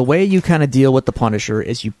said, the way you kind of deal with the Punisher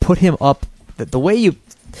is you put him up...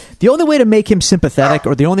 The only way to make him sympathetic,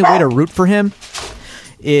 or the only way to root for him,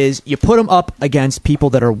 is you put him up against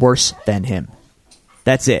people that are worse than him.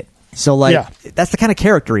 That's it. So, that's the kind of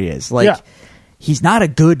character he is. He's not a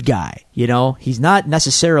good guy, He's not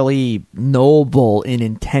necessarily noble in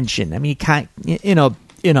intention. I mean,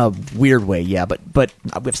 in a weird way, yeah. But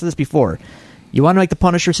I've said this before. You want to make the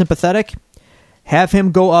Punisher sympathetic? Have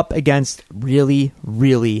him go up against really,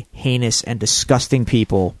 really heinous and disgusting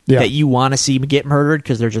people that you want to see get murdered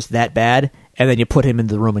because they're just that bad, and then you put him in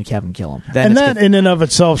the room and have him kill him. And that in and of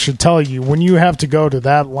itself should tell you, when you have to go to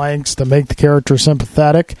that lengths to make the character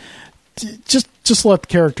sympathetic, just let the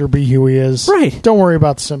character be who he is. Right. Don't worry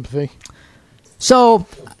about the sympathy. So,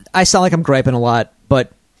 I sound like I'm griping a lot,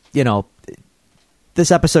 but, this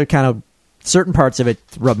episode kind of, certain parts of it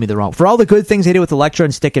rubbed me the wrong. For all the good things they did with Elektra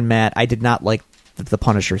and Stick and Matt, I did not like the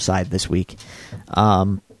Punisher side this week.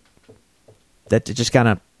 That it just kind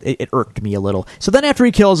of it irked me a little. So then after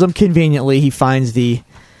he kills him, conveniently he finds the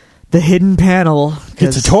hidden panel.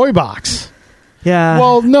 It's a toy box. Yeah.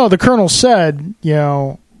 Well, no, the Colonel said,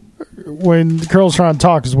 when the Colonel's trying to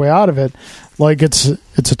talk his way out of it, like it's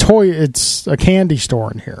a toy, it's a candy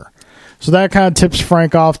store in here. So that kind of tips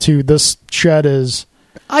Frank off to this shed is...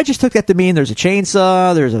 I just took that to mean there's a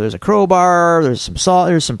chainsaw, there's a crowbar, there's some saw,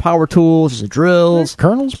 there's some power tools, there's some drills.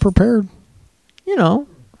 Colonel's prepared.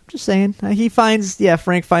 Just saying. Frank finds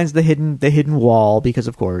the hidden wall because,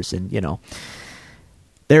 of course, and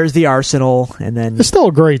there's the arsenal, and then it's still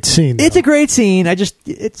a great scene. It's a great scene.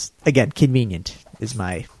 It's again convenient. Is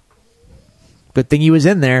my good thing he was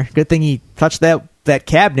in there. Good thing he touched that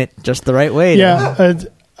cabinet just the right way. Yeah.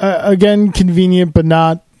 Again, convenient, but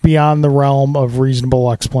not beyond the realm of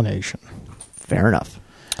reasonable explanation. Fair enough.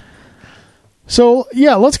 So,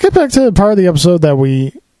 yeah, let's get back to the part of the episode that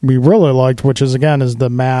we really liked, which is the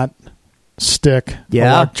Matt Stick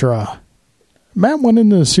Elektra. Matt went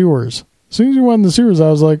into the sewers. As soon as he went in the sewers, I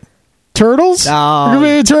was like, turtles? No. Are there going to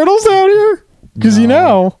be any turtles down here? Because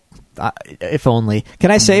If only. Can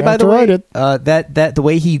I say, by the way, that the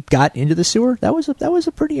way he got into the sewer, that was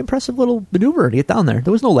a pretty impressive little maneuver to get down there.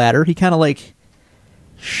 There was no ladder. He kind of like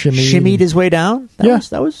shimmied his way down.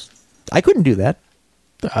 That was. I couldn't do that.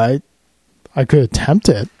 I could attempt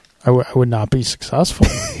it. I would not be successful.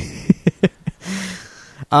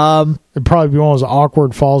 It'd probably be one of those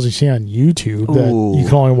awkward falls you see on YouTube that you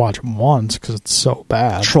can only watch once because it's so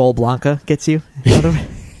bad. Troll Blanca gets you.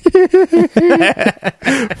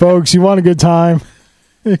 Folks, you want a good time?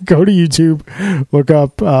 Go to YouTube, look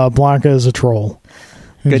up Blanca as a troll.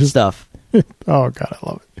 Good stuff. Oh, God, I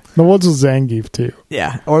love it. The ones with Zangief, too.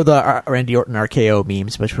 Yeah, or the Randy Orton RKO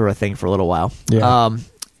memes, which were a thing for a little while. Yeah.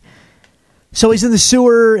 So he's in the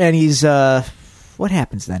sewer, and he's... what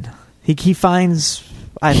happens then? He finds...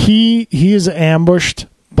 He is ambushed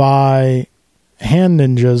by hand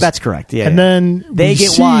ninjas. That's correct, yeah. And then they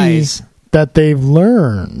get wise. That they've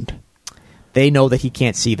learned. They know that he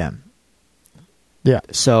can't see them. Yeah.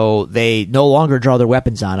 So they no longer draw their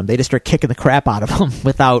weapons on him. They just start kicking the crap out of him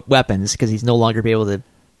without weapons because he's no longer be able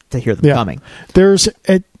to hear them coming.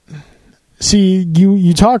 See,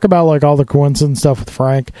 you talk about like all the coincidence stuff with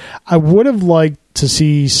Frank. I would have liked to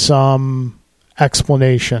see some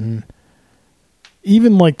explanation,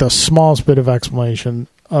 even like the smallest bit of explanation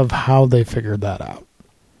of how they figured that out.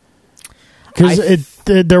 Because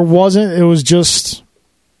there wasn't. It was just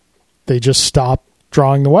they just stopped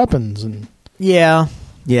drawing the weapons and. Yeah.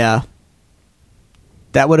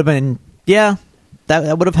 That would have been that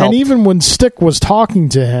would have helped. And even when Stick was talking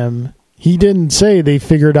to him, he didn't say they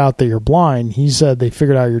figured out that you're blind. He said they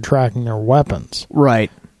figured out you're tracking their weapons.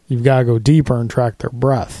 Right. You've got to go deeper and track their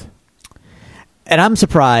breath. And I'm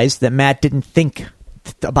surprised that Matt didn't think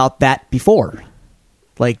about that before.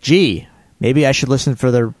 Like, gee, maybe I should listen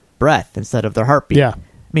for their breath instead of their heartbeat. Yeah.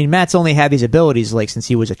 I mean, Matt's only had these abilities like since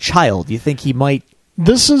he was a child. You think he might...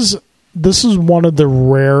 This is one of the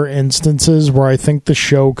rare instances where I think the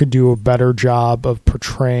show could do a better job of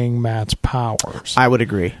portraying Matt's powers. I would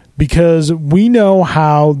agree. Because we know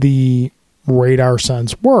how the radar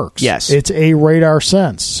sense works. Yes. It's a radar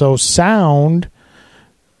sense. So sound,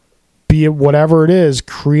 be it whatever it is,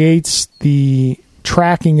 creates the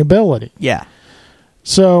tracking ability. Yeah.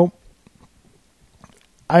 So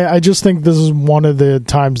I just think this is one of the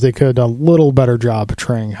times they could have done a little better job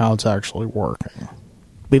portraying how it's actually working.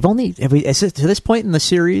 Have we to this point in the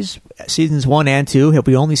series, seasons 1 and 2, have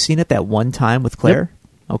we only seen it that one time with Claire?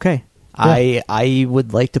 Yep. Okay. Yeah. I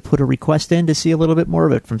would like to put a request in to see a little bit more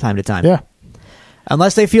of it from time to time. Yeah.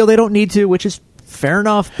 Unless they feel they don't need to, which is fair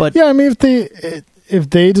enough. But yeah, I mean, if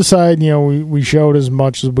they decide, we showed as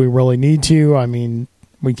much as we really need to, I mean,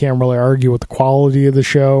 we can't really argue with the quality of the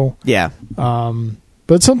show. Yeah.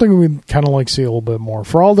 But it's something we'd kind of like to see a little bit more.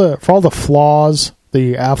 For all the flaws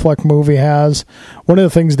the Affleck movie has, one of the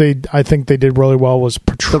things I think they did really well was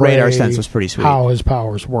portray the radar sense was pretty sweet. How his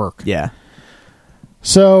powers work. Yeah.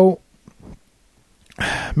 So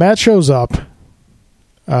Matt shows up,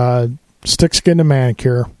 Stick's getting a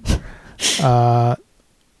manicure, and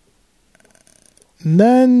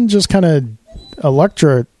then just kind of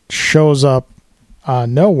Elektra shows up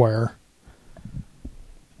nowhere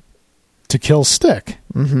to kill Stick.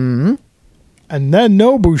 Mm-hmm. And then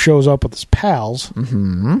Nobu shows up with his pals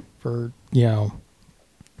for, ninja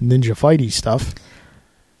fighty stuff.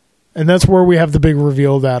 And that's where we have the big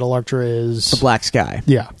reveal that Elektra is... the Black Sky.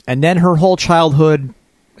 Yeah. And then her whole childhood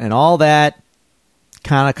and all that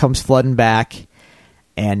kind of comes flooding back.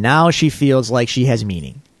 And now she feels like she has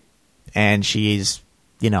meaning. And she's,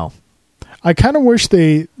 I kind of wish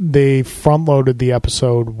they front-loaded the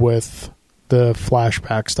episode with the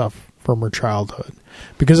flashback stuff from her childhood.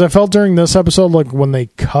 Because I felt during this episode, like when they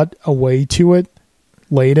cut away to it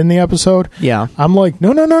late in the episode, I'm like,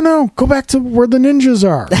 no, go back to where the ninjas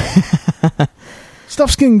are.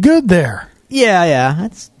 Stuff's getting good there. Yeah,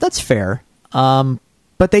 that's fair.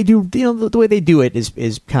 But they do, the way they do it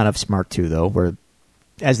is kind of smart too, though, where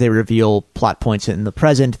as they reveal plot points in the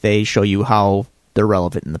present, they show you how they're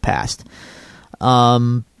relevant in the past.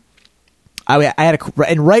 I had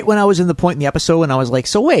and right when I was in the point in the episode when I was like,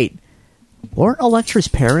 so wait, weren't Elektra's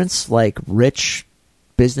parents like rich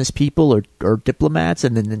business people or diplomats?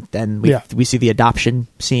 And then we see the adoption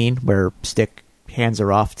scene where Stick hands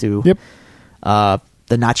her off to the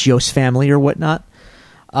Nachios family or whatnot.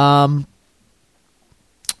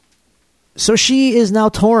 So she is now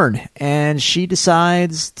torn, and she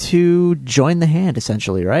decides to join the Hand,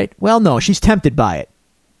 essentially, right? Well, no, she's tempted by it.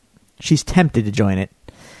 She's tempted to join it.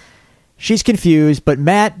 She's confused, but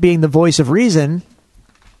Matt, being the voice of reason,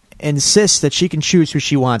 insists that she can choose who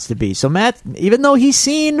she wants to be. So Matt, even though he's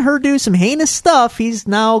seen her do some heinous stuff, he's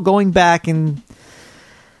now going back and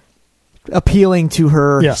appealing to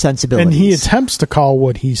her sensibilities. And he attempts to call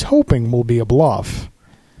what he's hoping will be a bluff,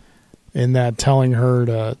 in that telling her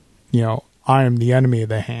to, I am the enemy of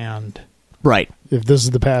the hand. Right. If this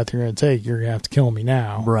is the path you're going to take, you're going to have to kill me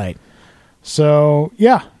now. Right. So,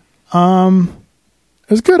 yeah. It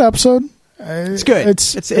was a good episode. It's good.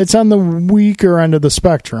 It's on the weaker end of the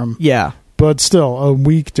spectrum. Yeah. But still, a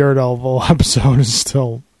weak Daredevil episode is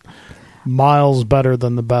still miles better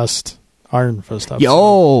than the best Iron Fist episode.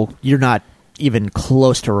 Oh, you're not even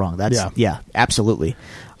close to wrong. Yeah, absolutely.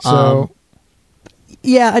 So,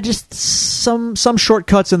 I just some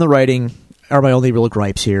shortcuts in the writing are my only real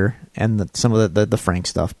gripes here, and some of the Frank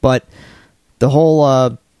stuff. But the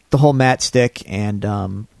whole Matt Stick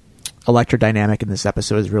and Elektra dynamic in this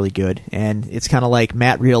episode is really good, and it's kind of like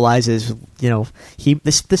Matt realizes,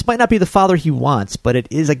 this might not be the father he wants, but it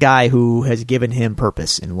is a guy who has given him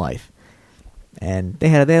purpose in life, and they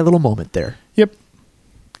had a little moment there. Yep.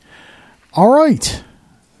 All right,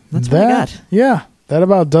 that's what I got. Yeah, that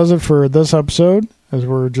about does it for this episode, as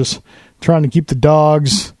we're just trying to keep the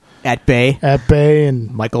dogs at bay.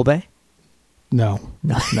 And Michael Bay. No.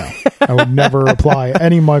 I would never apply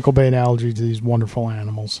any Michael Bay analogy to these wonderful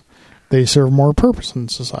animals. They serve more purpose in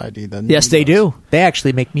society than yes, they do. They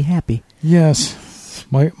actually make me happy. Yes,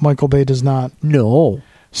 Michael Bay does not. No.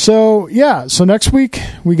 So so next week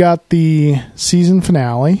we got the season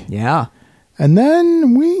finale. Yeah, and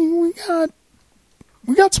then we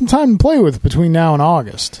got some time to play with between now and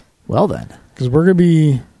August. Well then, because we're gonna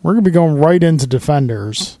be going right into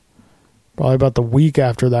Defenders, probably about the week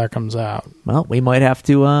after that comes out. Well, we might have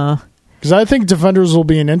to. Because I think Defenders will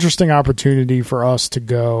be an interesting opportunity for us to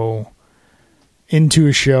go into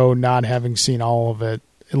a show not having seen all of it,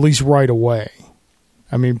 at least right away.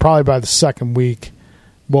 I mean, probably by the second week,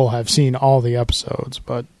 we'll have seen all the episodes,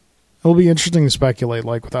 but it'll be interesting to speculate,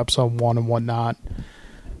 like with episode 1 and whatnot,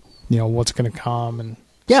 what's going to come and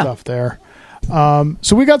stuff there.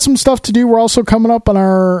 So we got some stuff to do. We're also coming up on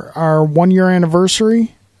our 1 year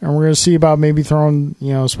anniversary, and we're going to see about maybe throwing,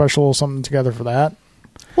 a special something together for that.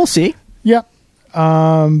 We'll see. Yeah.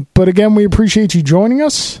 But again, we appreciate you joining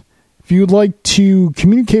us. If you'd like to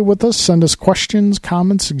communicate with us, send us questions,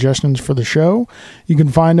 comments, suggestions for the show, you can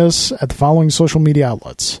find us at the following social media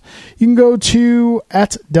outlets. You can go to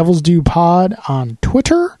 @DevilsDuePod on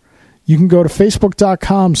Twitter. You can go to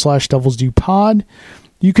Facebook.com/DevilsDuePod.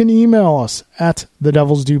 You can email us at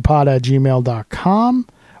TheDevilsDuePod@gmail.com,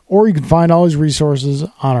 or you can find all these resources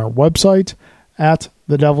on our website at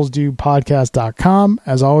TheDevilsDuePodcast.com.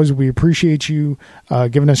 As always, we appreciate you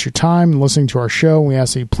giving us your time and listening to our show. We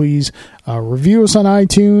ask that you please review us on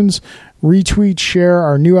iTunes, retweet, share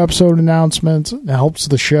our new episode announcements. It helps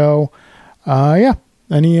the show.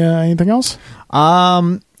 Anything else?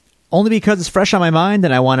 Only because it's fresh on my mind,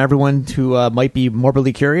 and I want everyone to might be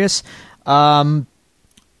morbidly curious.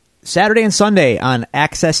 Saturday and Sunday on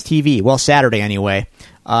Access TV. Well, Saturday anyway.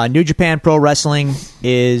 New Japan Pro Wrestling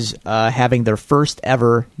is having their first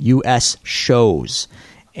ever U.S. shows.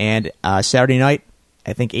 And Saturday night,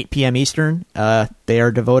 I think 8 p.m. Eastern, they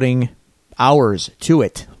are devoting hours to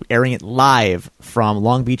it, airing it live from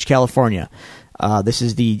Long Beach, California. This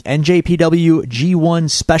is the NJPW G1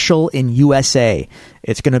 Special in USA.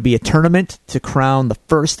 It's going to be a tournament to crown the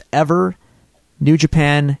first ever New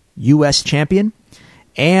Japan U.S. champion.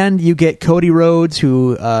 And you get Cody Rhodes,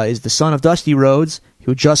 who is the son of Dusty Rhodes,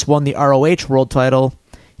 who just won the ROH world title.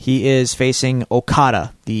 He is facing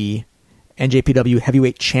Okada, the NJPW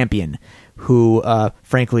heavyweight champion, who,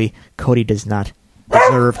 frankly, Cody does not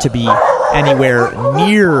deserve to be anywhere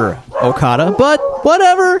near Okada. But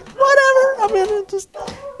whatever. I mean, just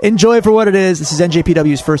enjoy it for what it is. This is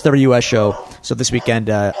NJPW's first ever U.S. show. So this weekend,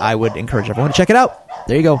 I would encourage everyone to check it out.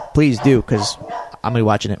 There you go. Please do, because I'm going to be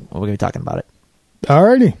watching it. We're going to be talking about it.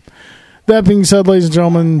 Alrighty. That being said, ladies and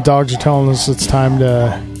gentlemen, dogs are telling us it's time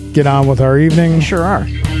to get on with our evening. They sure are.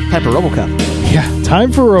 Time for RoboCop. Yeah,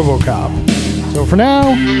 time for RoboCop. So for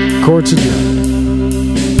now, court's adjourned.